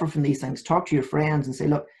you suffer from these things, talk to your friends and say,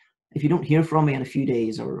 look, if you don't hear from me in a few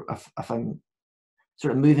days, or if I'm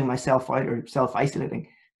sort of moving myself out or self-isolating,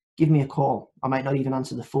 give me a call. I might not even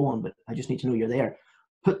answer the phone, but I just need to know you're there.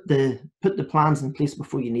 Put the plans in place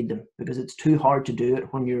before you need them, because it's too hard to do it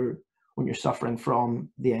when you're suffering from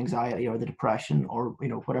the anxiety or the depression, or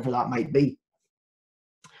whatever that might be.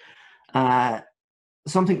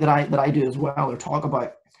 Something that I do as well, or talk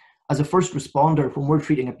about, as a first responder, when we're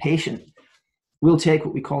treating a patient, we'll take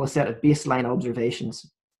what we call a set of baseline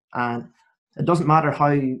observations, and it doesn't matter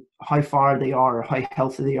how far they are, or how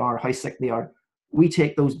healthy they are, or how sick they are. We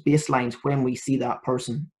take those baselines when we see that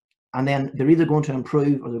person, and then they're either going to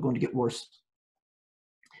improve or they're going to get worse.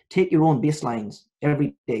 Take your own baselines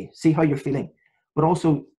every day, see how you're feeling, but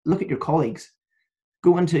also look at your colleagues.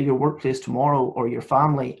 Go into your workplace tomorrow, or your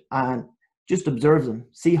family, and just observe them,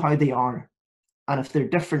 see how they are. And if they're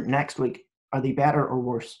different next week, are they better or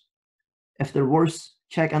worse? If they're worse,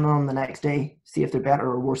 check in on them the next day, see if they're better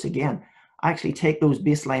or worse again. Actually take those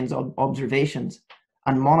baselines observations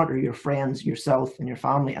and monitor your friends, yourself, and your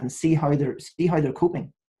family, and see how they're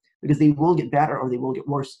coping, because they will get better or they will get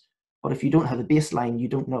worse. But if you don't have a baseline, you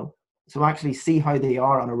don't know. So actually see how they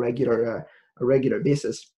are on a regular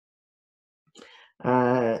basis.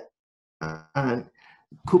 And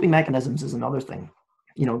coping mechanisms is another thing.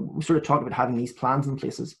 We sort of talk about having these plans in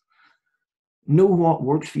places. Know what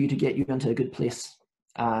works for you to get you into a good place.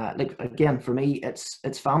 Like, again, for me,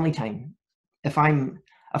 it's family time. If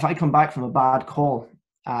I come back from a bad call,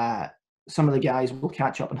 some of the guys will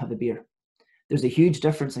catch up and have a beer. There's a huge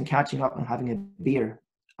difference in catching up and having a beer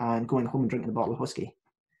and going home and drinking a bottle of whiskey.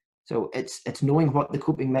 So it's knowing what the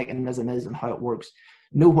coping mechanism is and how it works.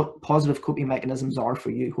 Know what positive coping mechanisms are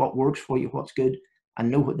for you, what works for you, what's good,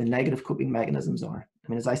 and know what the negative coping mechanisms are. I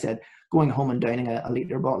mean, as I said, going home and downing a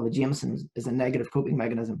litre bottle of Jameson's is a negative coping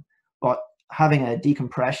mechanism, but having a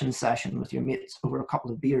decompression session with your mates over a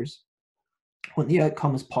couple of beers, when the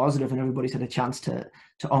outcome is positive and everybody's had a chance to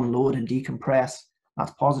unload and decompress,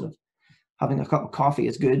 that's positive. Having a cup of coffee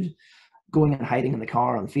is good. Going and hiding in the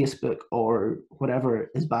car on Facebook or whatever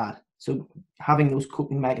is bad. So having those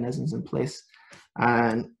coping mechanisms in place.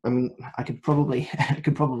 And I mean, I could probably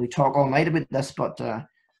talk all night about this, but I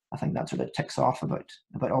think that sort of ticks off about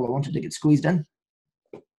all I wanted to get squeezed in.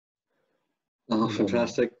 Oh,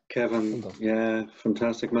 fantastic, Kevin. Yeah,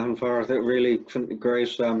 fantastic, man. Really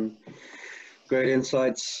great, great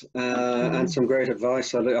insights and some great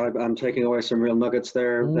advice. I'm taking away some real nuggets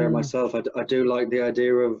there myself. I do like the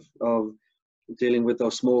idea of dealing with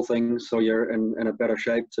those small things, so you're in a better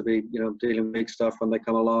shape to be, dealing with big stuff when they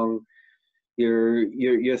come along.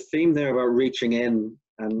 Your theme there about reaching in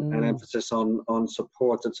and emphasis on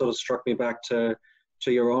support, it sort of struck me back to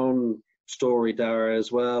your own story, Daragh, as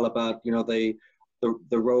well, about the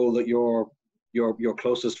role that your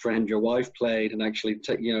closest friend, your wife, played, and actually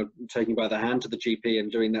taking by the hand to the GP and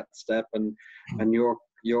doing that step, and your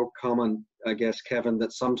comment, I guess, Kevin,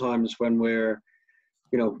 that sometimes when we're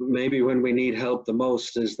maybe when we need help the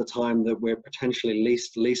most is the time that we're potentially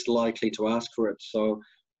least likely to ask for it. So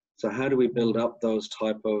how do we build up those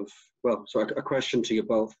type of, so a question to you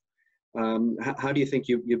both. How do you think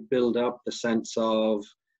you build up the sense of,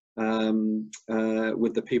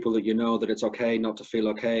 with the people that that it's okay not to feel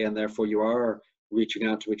okay, and therefore you are reaching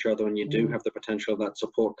out to each other and you do have the potential of that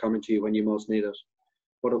support coming to you when you most need it?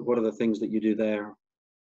 What are the things that you do there?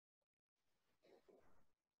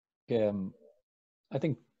 I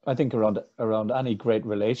think around any great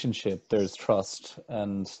relationship, there's trust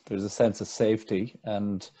and there's a sense of safety,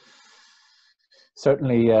 and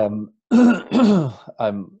certainly I'm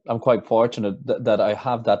quite fortunate that I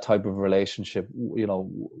have that type of relationship,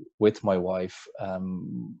 with my wife,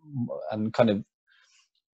 and kind of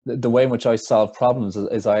the way in which I solve problems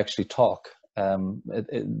is I actually talk.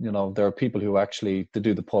 There are people who actually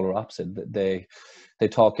do the polar opposite. They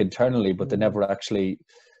talk internally, but they never actually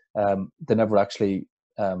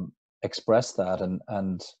express that,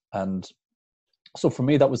 and so for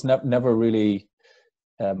me that was never really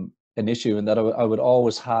an issue, and that I would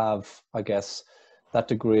always have, I guess, that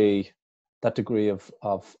degree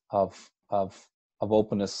of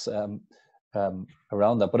openness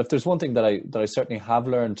around that. But if there's one thing that I certainly have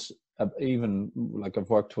learned, even like I've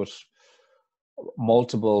worked with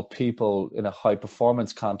multiple people in a high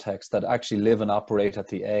performance context that actually live and operate at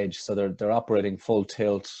the edge, so they're operating full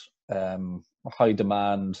tilt, high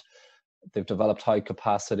demand, they've developed high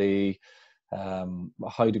capacity, a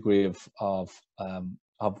high degree of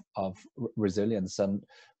resilience,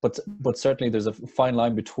 but certainly there's a fine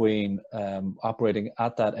line between operating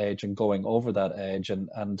at that edge and going over that edge, and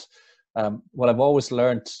what I've always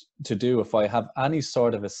learned to do, if I have any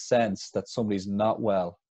sort of a sense that somebody's not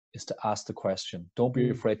well, is to ask the question. Don't be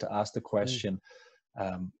afraid to ask the question.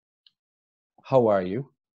 How are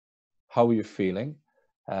you? How are you feeling?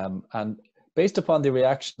 And based upon the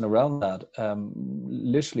reaction around that,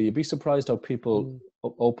 literally, you'd be surprised how people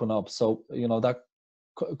open up. So, you know, that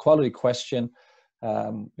quality question,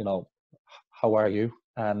 you know, how are you?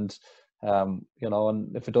 And, you know,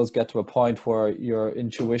 and if it does get to a point where your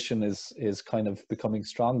intuition is kind of becoming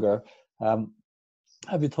stronger,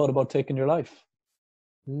 have you thought about taking your life?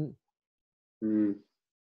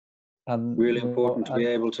 And really important to be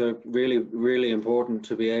able to really important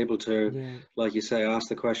to be able to, like you say, ask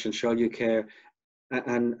the question, shall you care,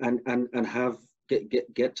 and have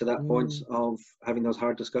get to that point of having those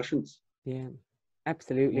hard discussions.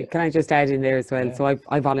 Absolutely. Can I just add in there as well? So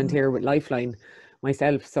I volunteer with Lifeline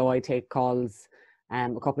myself, so I take calls a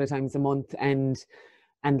couple of times a month, and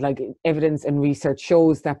like evidence and research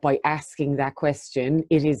shows that by asking that question,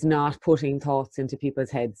 it is not putting thoughts into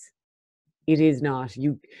people's heads. It is not.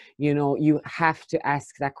 You know, you have to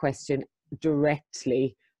ask that question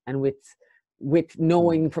directly and with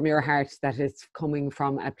knowing from your heart that it's coming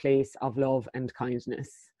from a place of love and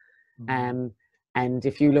kindness. And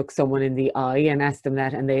if you look someone in the eye and ask them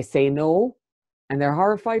that and they say no and they're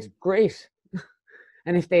horrified, great.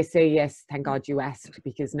 And if they say yes, thank God you asked,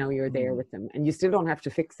 because now you're there with them and you still don't have to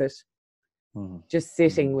fix it. Just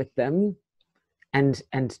sitting with them and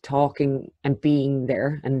talking and being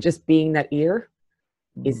there and just being that ear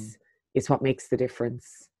is what makes the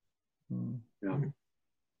difference.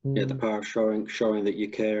 The power of showing that you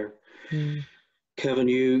care. Kevin,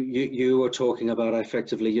 you were talking about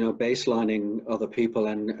effectively, you know, baselining other people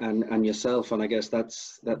and yourself, and I guess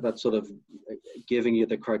that's sort of giving you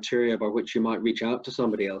the criteria by which you might reach out to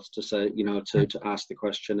somebody else to say, you know, to ask the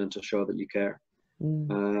question and to show that you care.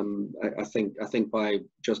 I think by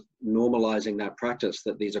just normalizing that practice,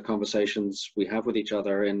 that these are conversations we have with each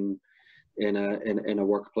other in a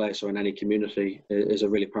workplace or in any community, is a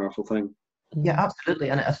really powerful thing. Yeah, absolutely.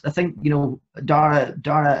 And I think, you know,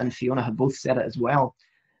 Daragh and Fiona have both said it as well.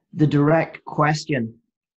 The direct question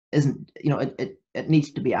isn't, you know, it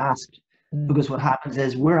needs to be asked, because what happens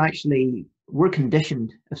is we're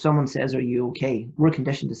conditioned. If someone says, are you okay? We're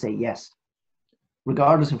conditioned to say yes,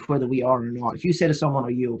 regardless of whether we are or not. If you say to someone,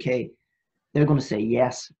 are you okay? They're going to say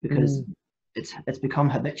yes, because it's become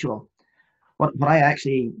habitual. What I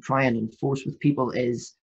actually try and enforce with people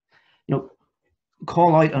is, you know,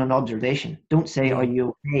 call out on an observation. Don't say, are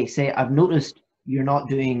you okay? Say, I've noticed you're not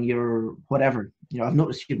doing your whatever. You know, I've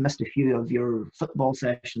noticed you've missed a few of your football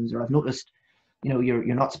sessions, or I've noticed, you know, you're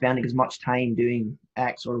not spending as much time doing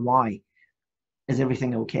X or Y. Is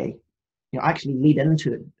everything okay? You know, actually lead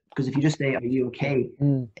into it, because if you just say, are you okay?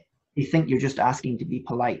 You think you're just asking to be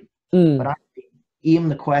polite. But actually aim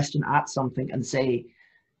the question at something and say,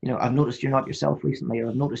 you know, I've noticed you're not yourself recently, or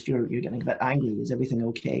I've noticed you're getting a bit angry. Is everything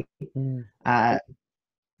okay? And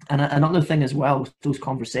another thing as well with those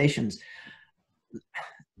conversations,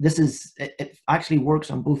 it actually works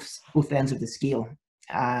on both ends of the scale.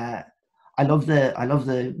 I love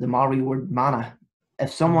the Maori word mana.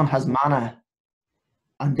 If someone has mana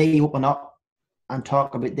and they open up and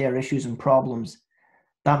talk about their issues and problems,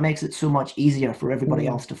 that makes it so much easier for everybody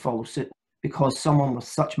else to follow suit, because someone with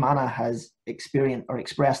such mana has experienced or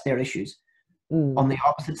expressed their issues. On the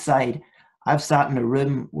opposite side, I've sat in a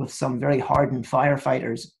room with some very hardened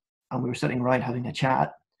firefighters, and we were sitting around having a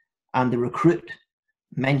chat, and the recruit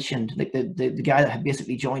mentioned, like the guy that had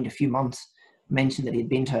basically joined a few months, mentioned that he'd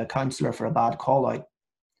been to a counsellor for a bad call out.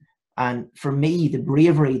 And for me, the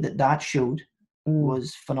bravery that showed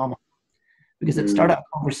was phenomenal, because it started a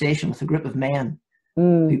conversation with a group of men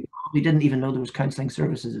who probably didn't even know there was counselling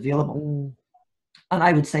services available. And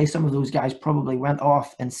I would say some of those guys probably went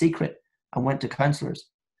off in secret and went to counsellors.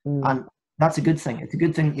 And that's a good thing. It's a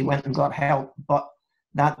good thing that they went and got help, but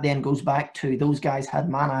that then goes back to those guys had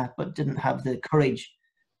mana but didn't have the courage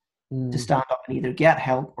to stand up and either get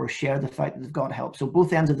help or share the fact that they've got help. So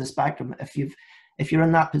both ends of the spectrum, if you're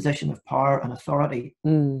in that position of power and authority,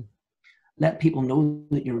 let people know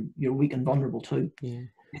that you're weak and vulnerable too.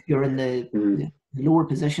 If you're in the lower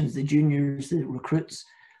positions, the juniors, the recruits,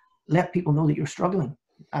 let people know that you're struggling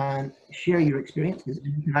and share your experiences.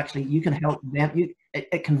 You can help them.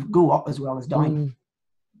 It can go up as well as down.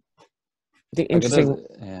 The interesting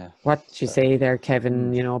what you say there,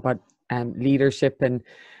 Kevin, you know, about leadership and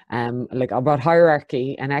like about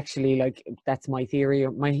hierarchy, and actually, like, that's my theory.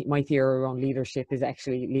 My theory around leadership is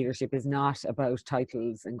actually leadership is not about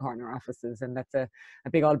titles and corner offices, and that's a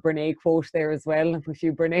big old Brene quote there as well. A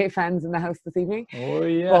few Brene fans in the house this evening. Oh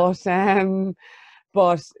yeah.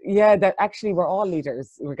 But yeah, that actually we're all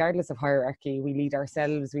leaders, regardless of hierarchy. We lead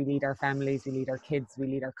ourselves, we lead our families, we lead our kids, we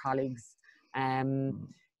lead our colleagues.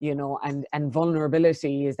 you know, and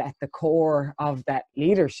vulnerability is at the core of that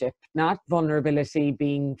leadership. Not vulnerability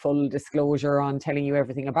being full disclosure on telling you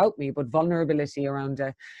everything about me, but vulnerability around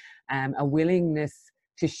a willingness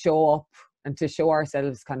to show up and to show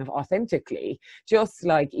ourselves kind of authentically, just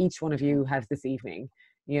like each one of you has this evening,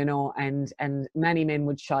 you know. And many men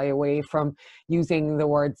would shy away from using the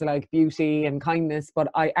words like beauty and kindness, but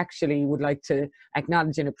I actually would like to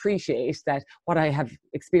acknowledge and appreciate that what I have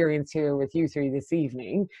experienced here with you three this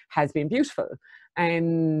evening has been beautiful,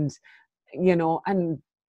 and you know, and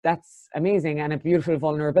that's amazing, and a beautiful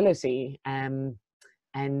vulnerability and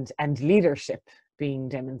leadership being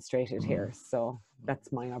demonstrated here. So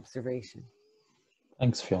that's my observation.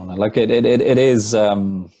 Thanks, Fiona. Like it is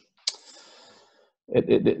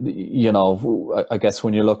you know, I guess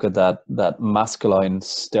when you look at that masculine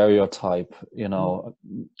stereotype, you know,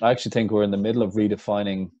 I actually think we're in the middle of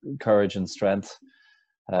redefining courage and strength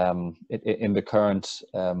in the current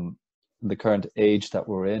age that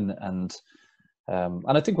we're in, and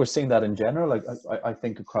I think we're seeing that in general. Like I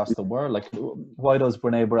think across the world, like why does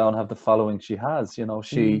Brene Brown have the following she has? You know,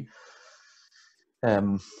 she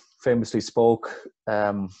famously spoke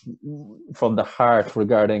from the heart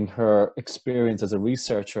regarding her experience as a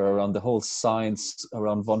researcher around the whole science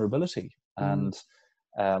around vulnerability, and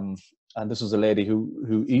this was a lady who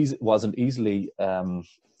wasn't easily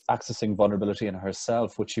accessing vulnerability in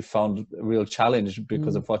herself, which she found a real challenge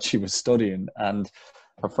because of what she was studying. And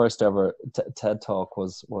her first ever TED talk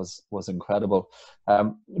was incredible.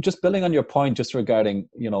 Just building on your point, just regarding,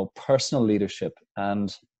 you know, personal leadership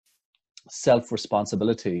and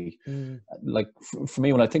self-responsibility. Like for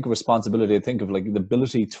me, when I think of responsibility, I think of like the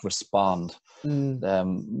ability to respond.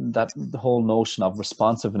 That the whole notion of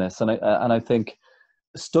responsiveness, and I think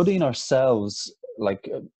studying ourselves, like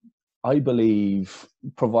I believe,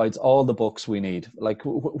 provides all the books we need. Like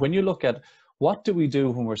when you look at what do we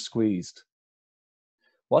do when we're squeezed,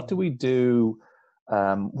 what do we do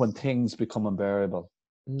when things become unbearable,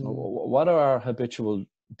 what are our habitual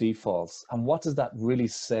defaults, and what does that really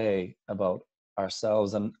say about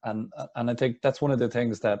ourselves? And I think that's one of the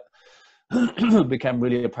things that became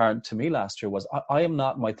really apparent to me last year was I am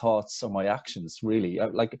not my thoughts or my actions, really. I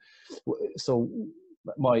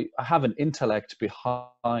have an intellect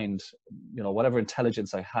behind, you know, whatever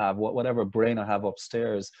intelligence I have, whatever brain I have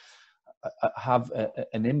upstairs. I have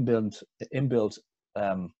an inbuilt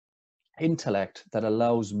intellect that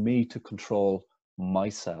allows me to control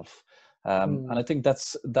myself. And I think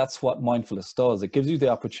that's what mindfulness does. It gives you the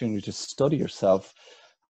opportunity to study yourself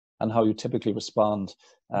and how you typically respond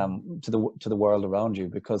to the world around you.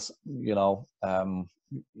 Because, you know,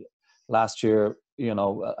 last year, you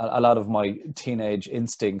know, a lot of my teenage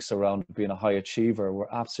instincts around being a high achiever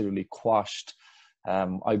were absolutely quashed.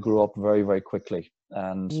 I grew up very, very quickly,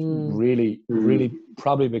 and really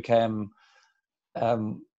probably became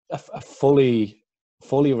a fully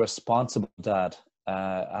responsible dad.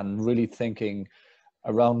 And really thinking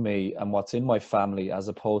around me and what's in my family, as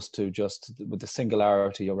opposed to just with the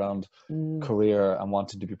singularity around career and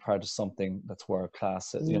wanting to be part of something that's world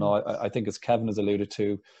class. You know, I think, as Kevin has alluded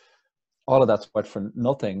to, all of that's worth for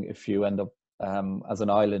nothing if you end up as an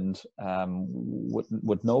island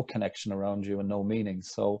with no connection around you and no meaning.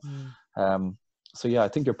 So yeah, I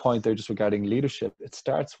think your point there just regarding leadership, it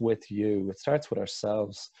starts with you. It starts with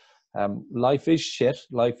ourselves. Life is shit.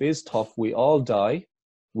 Life is tough. We all die.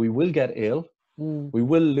 We will get ill. We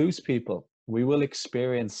will lose people. We will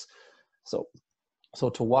experience. So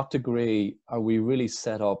to what degree are we really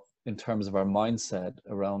set up in terms of our mindset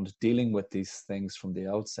around dealing with these things from the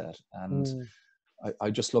outset? And I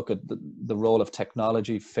just look at the role of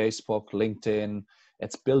technology, Facebook, LinkedIn.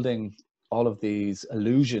 It's building all of these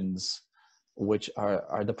illusions, which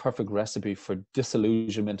are the perfect recipe for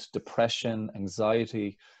disillusionment, depression,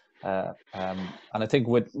 anxiety. And I think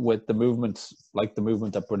with the movement, like the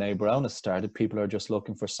movement that Brene Brown has started, people are just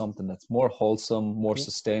looking for something that's more wholesome, more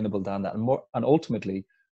sustainable than that, and ultimately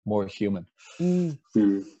more human.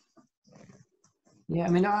 Yeah, I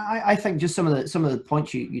mean, I think just some of the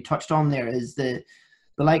points you touched on there is the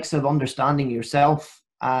likes of understanding yourself.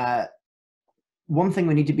 One thing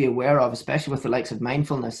we need to be aware of, especially with the likes of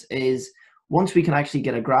mindfulness, is once we can actually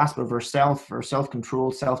get a grasp of ourself, or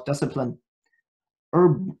self-control, self-discipline,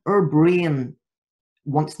 our brain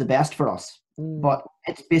wants the best for us, but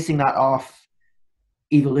it's basing that off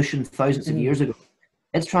evolution thousands of years ago.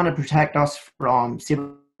 It's trying to protect us from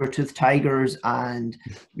saber-toothed tigers and,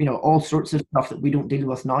 you know, all sorts of stuff that we don't deal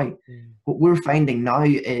with now. What we're finding now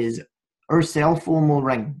is our cell phone will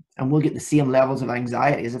ring and we'll get the same levels of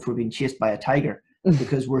anxiety as if we're being chased by a tiger,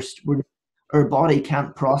 because our body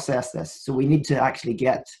can't process this. So we need to actually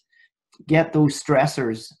get get those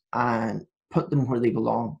stressors and put them where they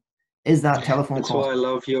belong. Is that telephone call? That's why I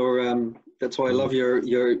love your that's why I love your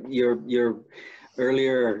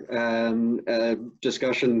earlier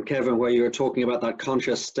discussion, Kevin, where you were talking about that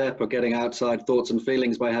conscious step of getting outside thoughts and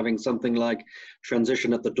feelings by having something like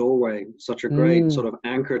transition at the doorway. Such a great sort of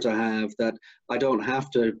anchor to have, that I don't have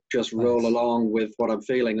to just roll along with what I'm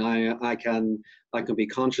feeling. I can be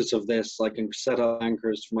conscious of this. I can set up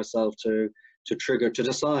anchors for myself to trigger, to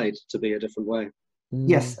decide to be a different way.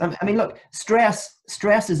 Yes, I mean, look, stress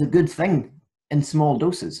is a good thing in small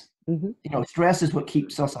doses. You know, stress is what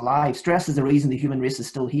keeps us alive. Stress is the reason the human race is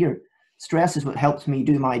still here. Stress is what helps me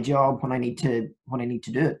do my job when I need to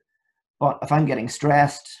do it. But if I'm getting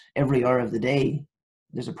stressed every hour of the day,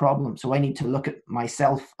 there's a problem. So I need to look at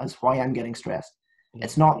myself as why I'm getting stressed.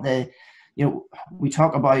 It's not you know, we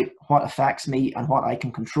talk about what affects me and what I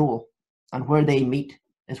can control, and where they meet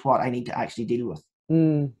is what I need to actually deal with.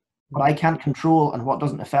 What I can't control and what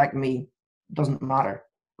doesn't affect me doesn't matter.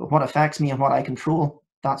 But what affects me and what I control,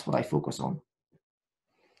 that's what I focus on.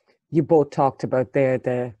 You both talked about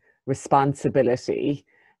the responsibility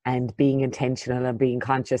and being intentional and being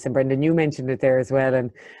conscious. And Brendan, you mentioned it there as well.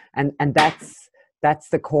 And that's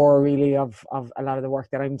the core really of a lot of the work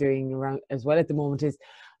that I'm doing around as well at the moment is,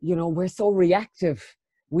 you know, we're so reactive.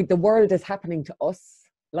 The world is happening to us.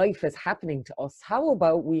 Life is happening to us. How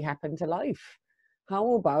about we happen to life?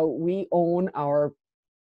 How about we own our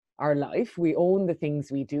life? We own the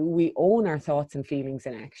things we do. We own our thoughts and feelings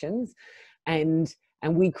and actions, and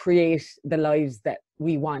we create the lives that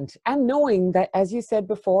we want. And knowing that, as you said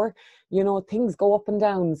before, you know, things go up and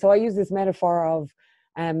down. So I use this metaphor of,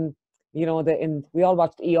 you know, we all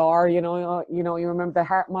watched ER. You remember the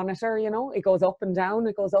heart monitor. You know, it goes up and down.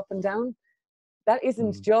 It goes up and down. That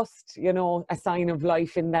isn't just, you know, a sign of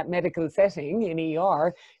life in that medical setting in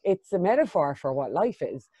ER. It's a metaphor for what life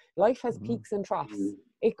is. Life has peaks and troughs.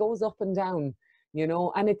 It goes up and down, you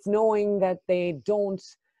know, and it's knowing that they're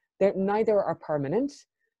neither are permanent.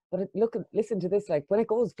 But listen to this, like when it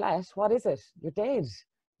goes flat, what is it? You're dead.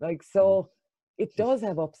 Like, so it does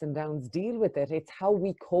have ups and downs. Deal with it. It's how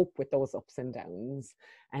we cope with those ups and downs.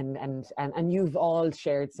 And you've all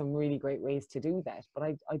shared some really great ways to do that. But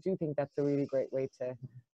I do think that's a really great way to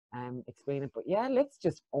explain it. But yeah, let's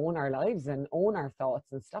just own our lives and own our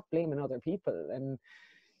thoughts and stop blaming other people, and,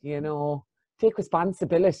 you know, take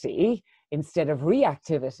responsibility instead of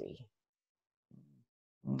reactivity.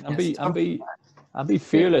 And be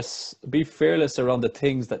fearless. Be fearless around the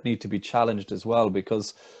things that need to be challenged as well,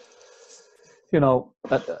 because, you know,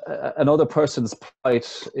 another person's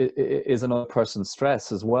plight is another person's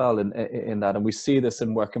stress as well in that. And we see this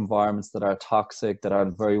in work environments that are toxic, that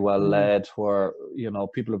aren't very well led, where, you know,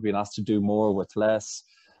 people have been asked to do more with less.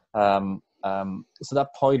 So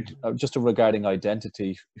that point, just regarding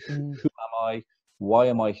identity, who am I? Why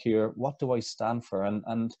am I here? What do I stand for?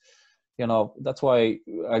 And you know, that's why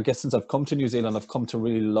I guess since I've come to New Zealand, I've come to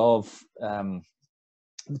really love the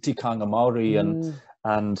tikanga Maori, and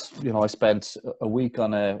you know, I spent a week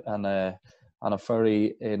on a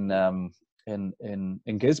ferry in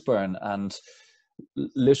Gisborne, and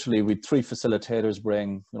literally we 3 facilitators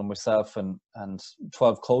bring, you know, myself and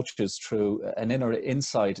 12 coaches through an inner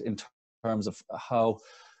insight in terms of how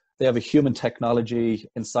they have a human technology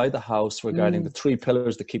inside the house regarding the 3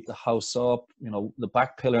 pillars that keep the house up. You know, the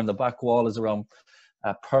back pillar and the back wall is around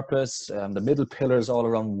purpose, and the middle pillar is all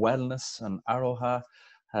around wellness and aroha.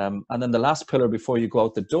 And then the last pillar before you go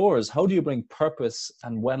out the door is, how do you bring purpose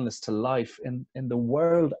and wellness to life in the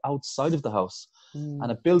world outside of the house?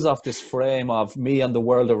 And it builds off this frame of me and the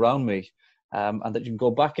world around me, and that you can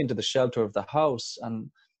go back into the shelter of the house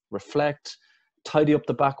and reflect, tidy up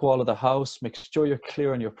the back wall of the house, make sure you're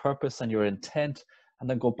clear on your purpose and your intent, and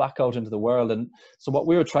then go back out into the world. And so what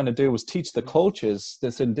we were trying to do was teach the coaches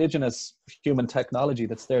this indigenous human technology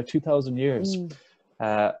that's there 2,000 years,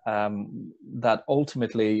 that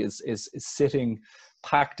ultimately is sitting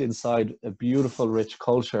packed inside a beautiful, rich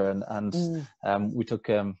culture. And we took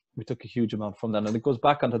a huge amount from that. And it goes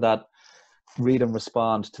back onto that read and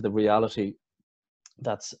respond to the reality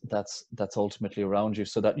that's ultimately around you,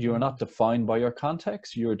 so that you're not defined by your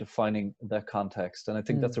context, you're defining the context. And I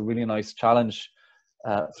think that's a really nice challenge,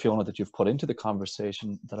 Fiona, that you've put into the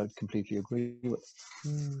conversation, that I completely agree with.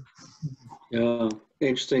 Yeah,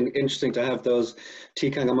 interesting to have those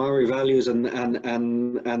tikanga Maori values and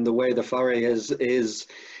the way the whare is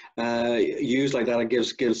used like that, it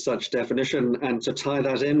gives such definition, and to tie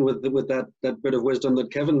that in with that bit of wisdom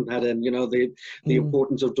that Kevin had in, you know, the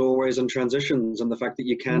importance of doorways and transitions, and the fact that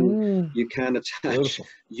you can attach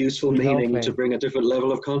useful meaning to bring a different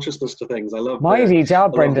level of consciousness to things. I love mighty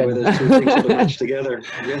job, Brendan. The way those two things sort of match together.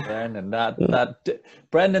 Yeah, Brendan,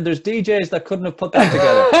 Brendan, there's DJs that couldn't have put that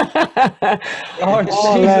together. Oh,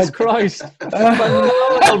 Jesus Christ!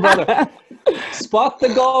 Phenomenal, brother. Spot the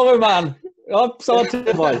goaler, man. Up, saw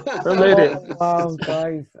it, boy. Wow,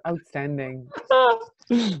 guys, outstanding.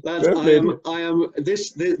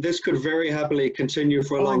 This could very happily continue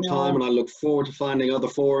for a long time, and I look forward to finding other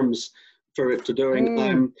forums for it to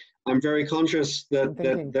doing. I'm very conscious that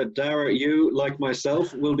Daragh, you, like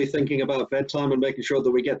myself, will be thinking about bedtime and making sure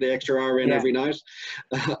that we get the extra hour in every night.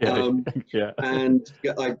 And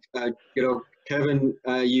you know, Kevin,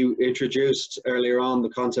 you introduced earlier on the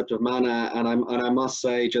concept of mana, and I must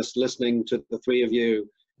say, just listening to the three of you,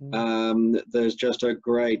 there's just a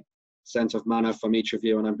great sense of mana from each of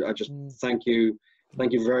you, and I just thank you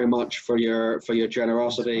very much for your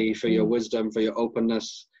generosity, for your wisdom, for your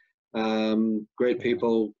openness. Great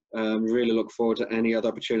people. Really look forward to any other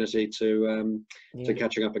opportunity to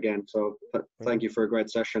catching up again. So thank you for a great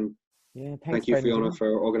session. Thank you, Fiona,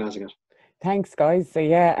 for organising it. Thanks, guys. So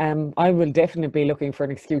I will definitely be looking for an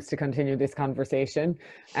excuse to continue this conversation,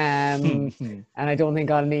 and I don't think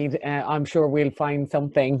I'll need. I'm sure we'll find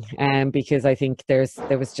something, because I think there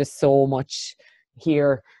was just so much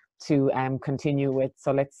here to continue with.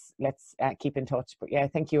 So let's keep in touch. But yeah,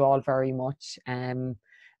 thank you all very much. And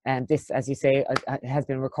this, as you say, has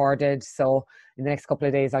been recorded. So in the next couple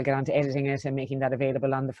of days, I'll get on to editing it and making that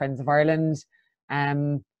available on the Friends of Ireland.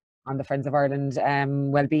 On the Friends of Ireland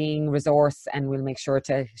Wellbeing resource, and we'll make sure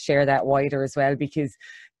to share that wider as well, because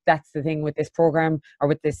that's the thing with this program, or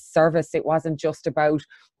with this service. It wasn't just about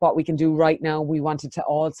what we can do right now. We wanted to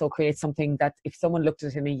also create something that if someone looked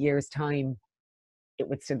at it in a year's time, it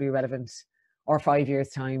would still be relevant, or 5 years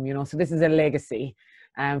time, you know. So this is a legacy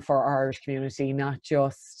for our Irish community, not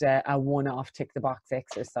just a one-off tick the box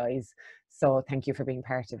exercise. So thank you for being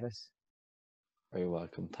part of it. Very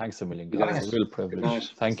welcome. Thanks a million, guys. It's a real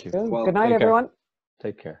privilege. Thank you. Good night, everyone.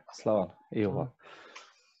 Take care. Slán.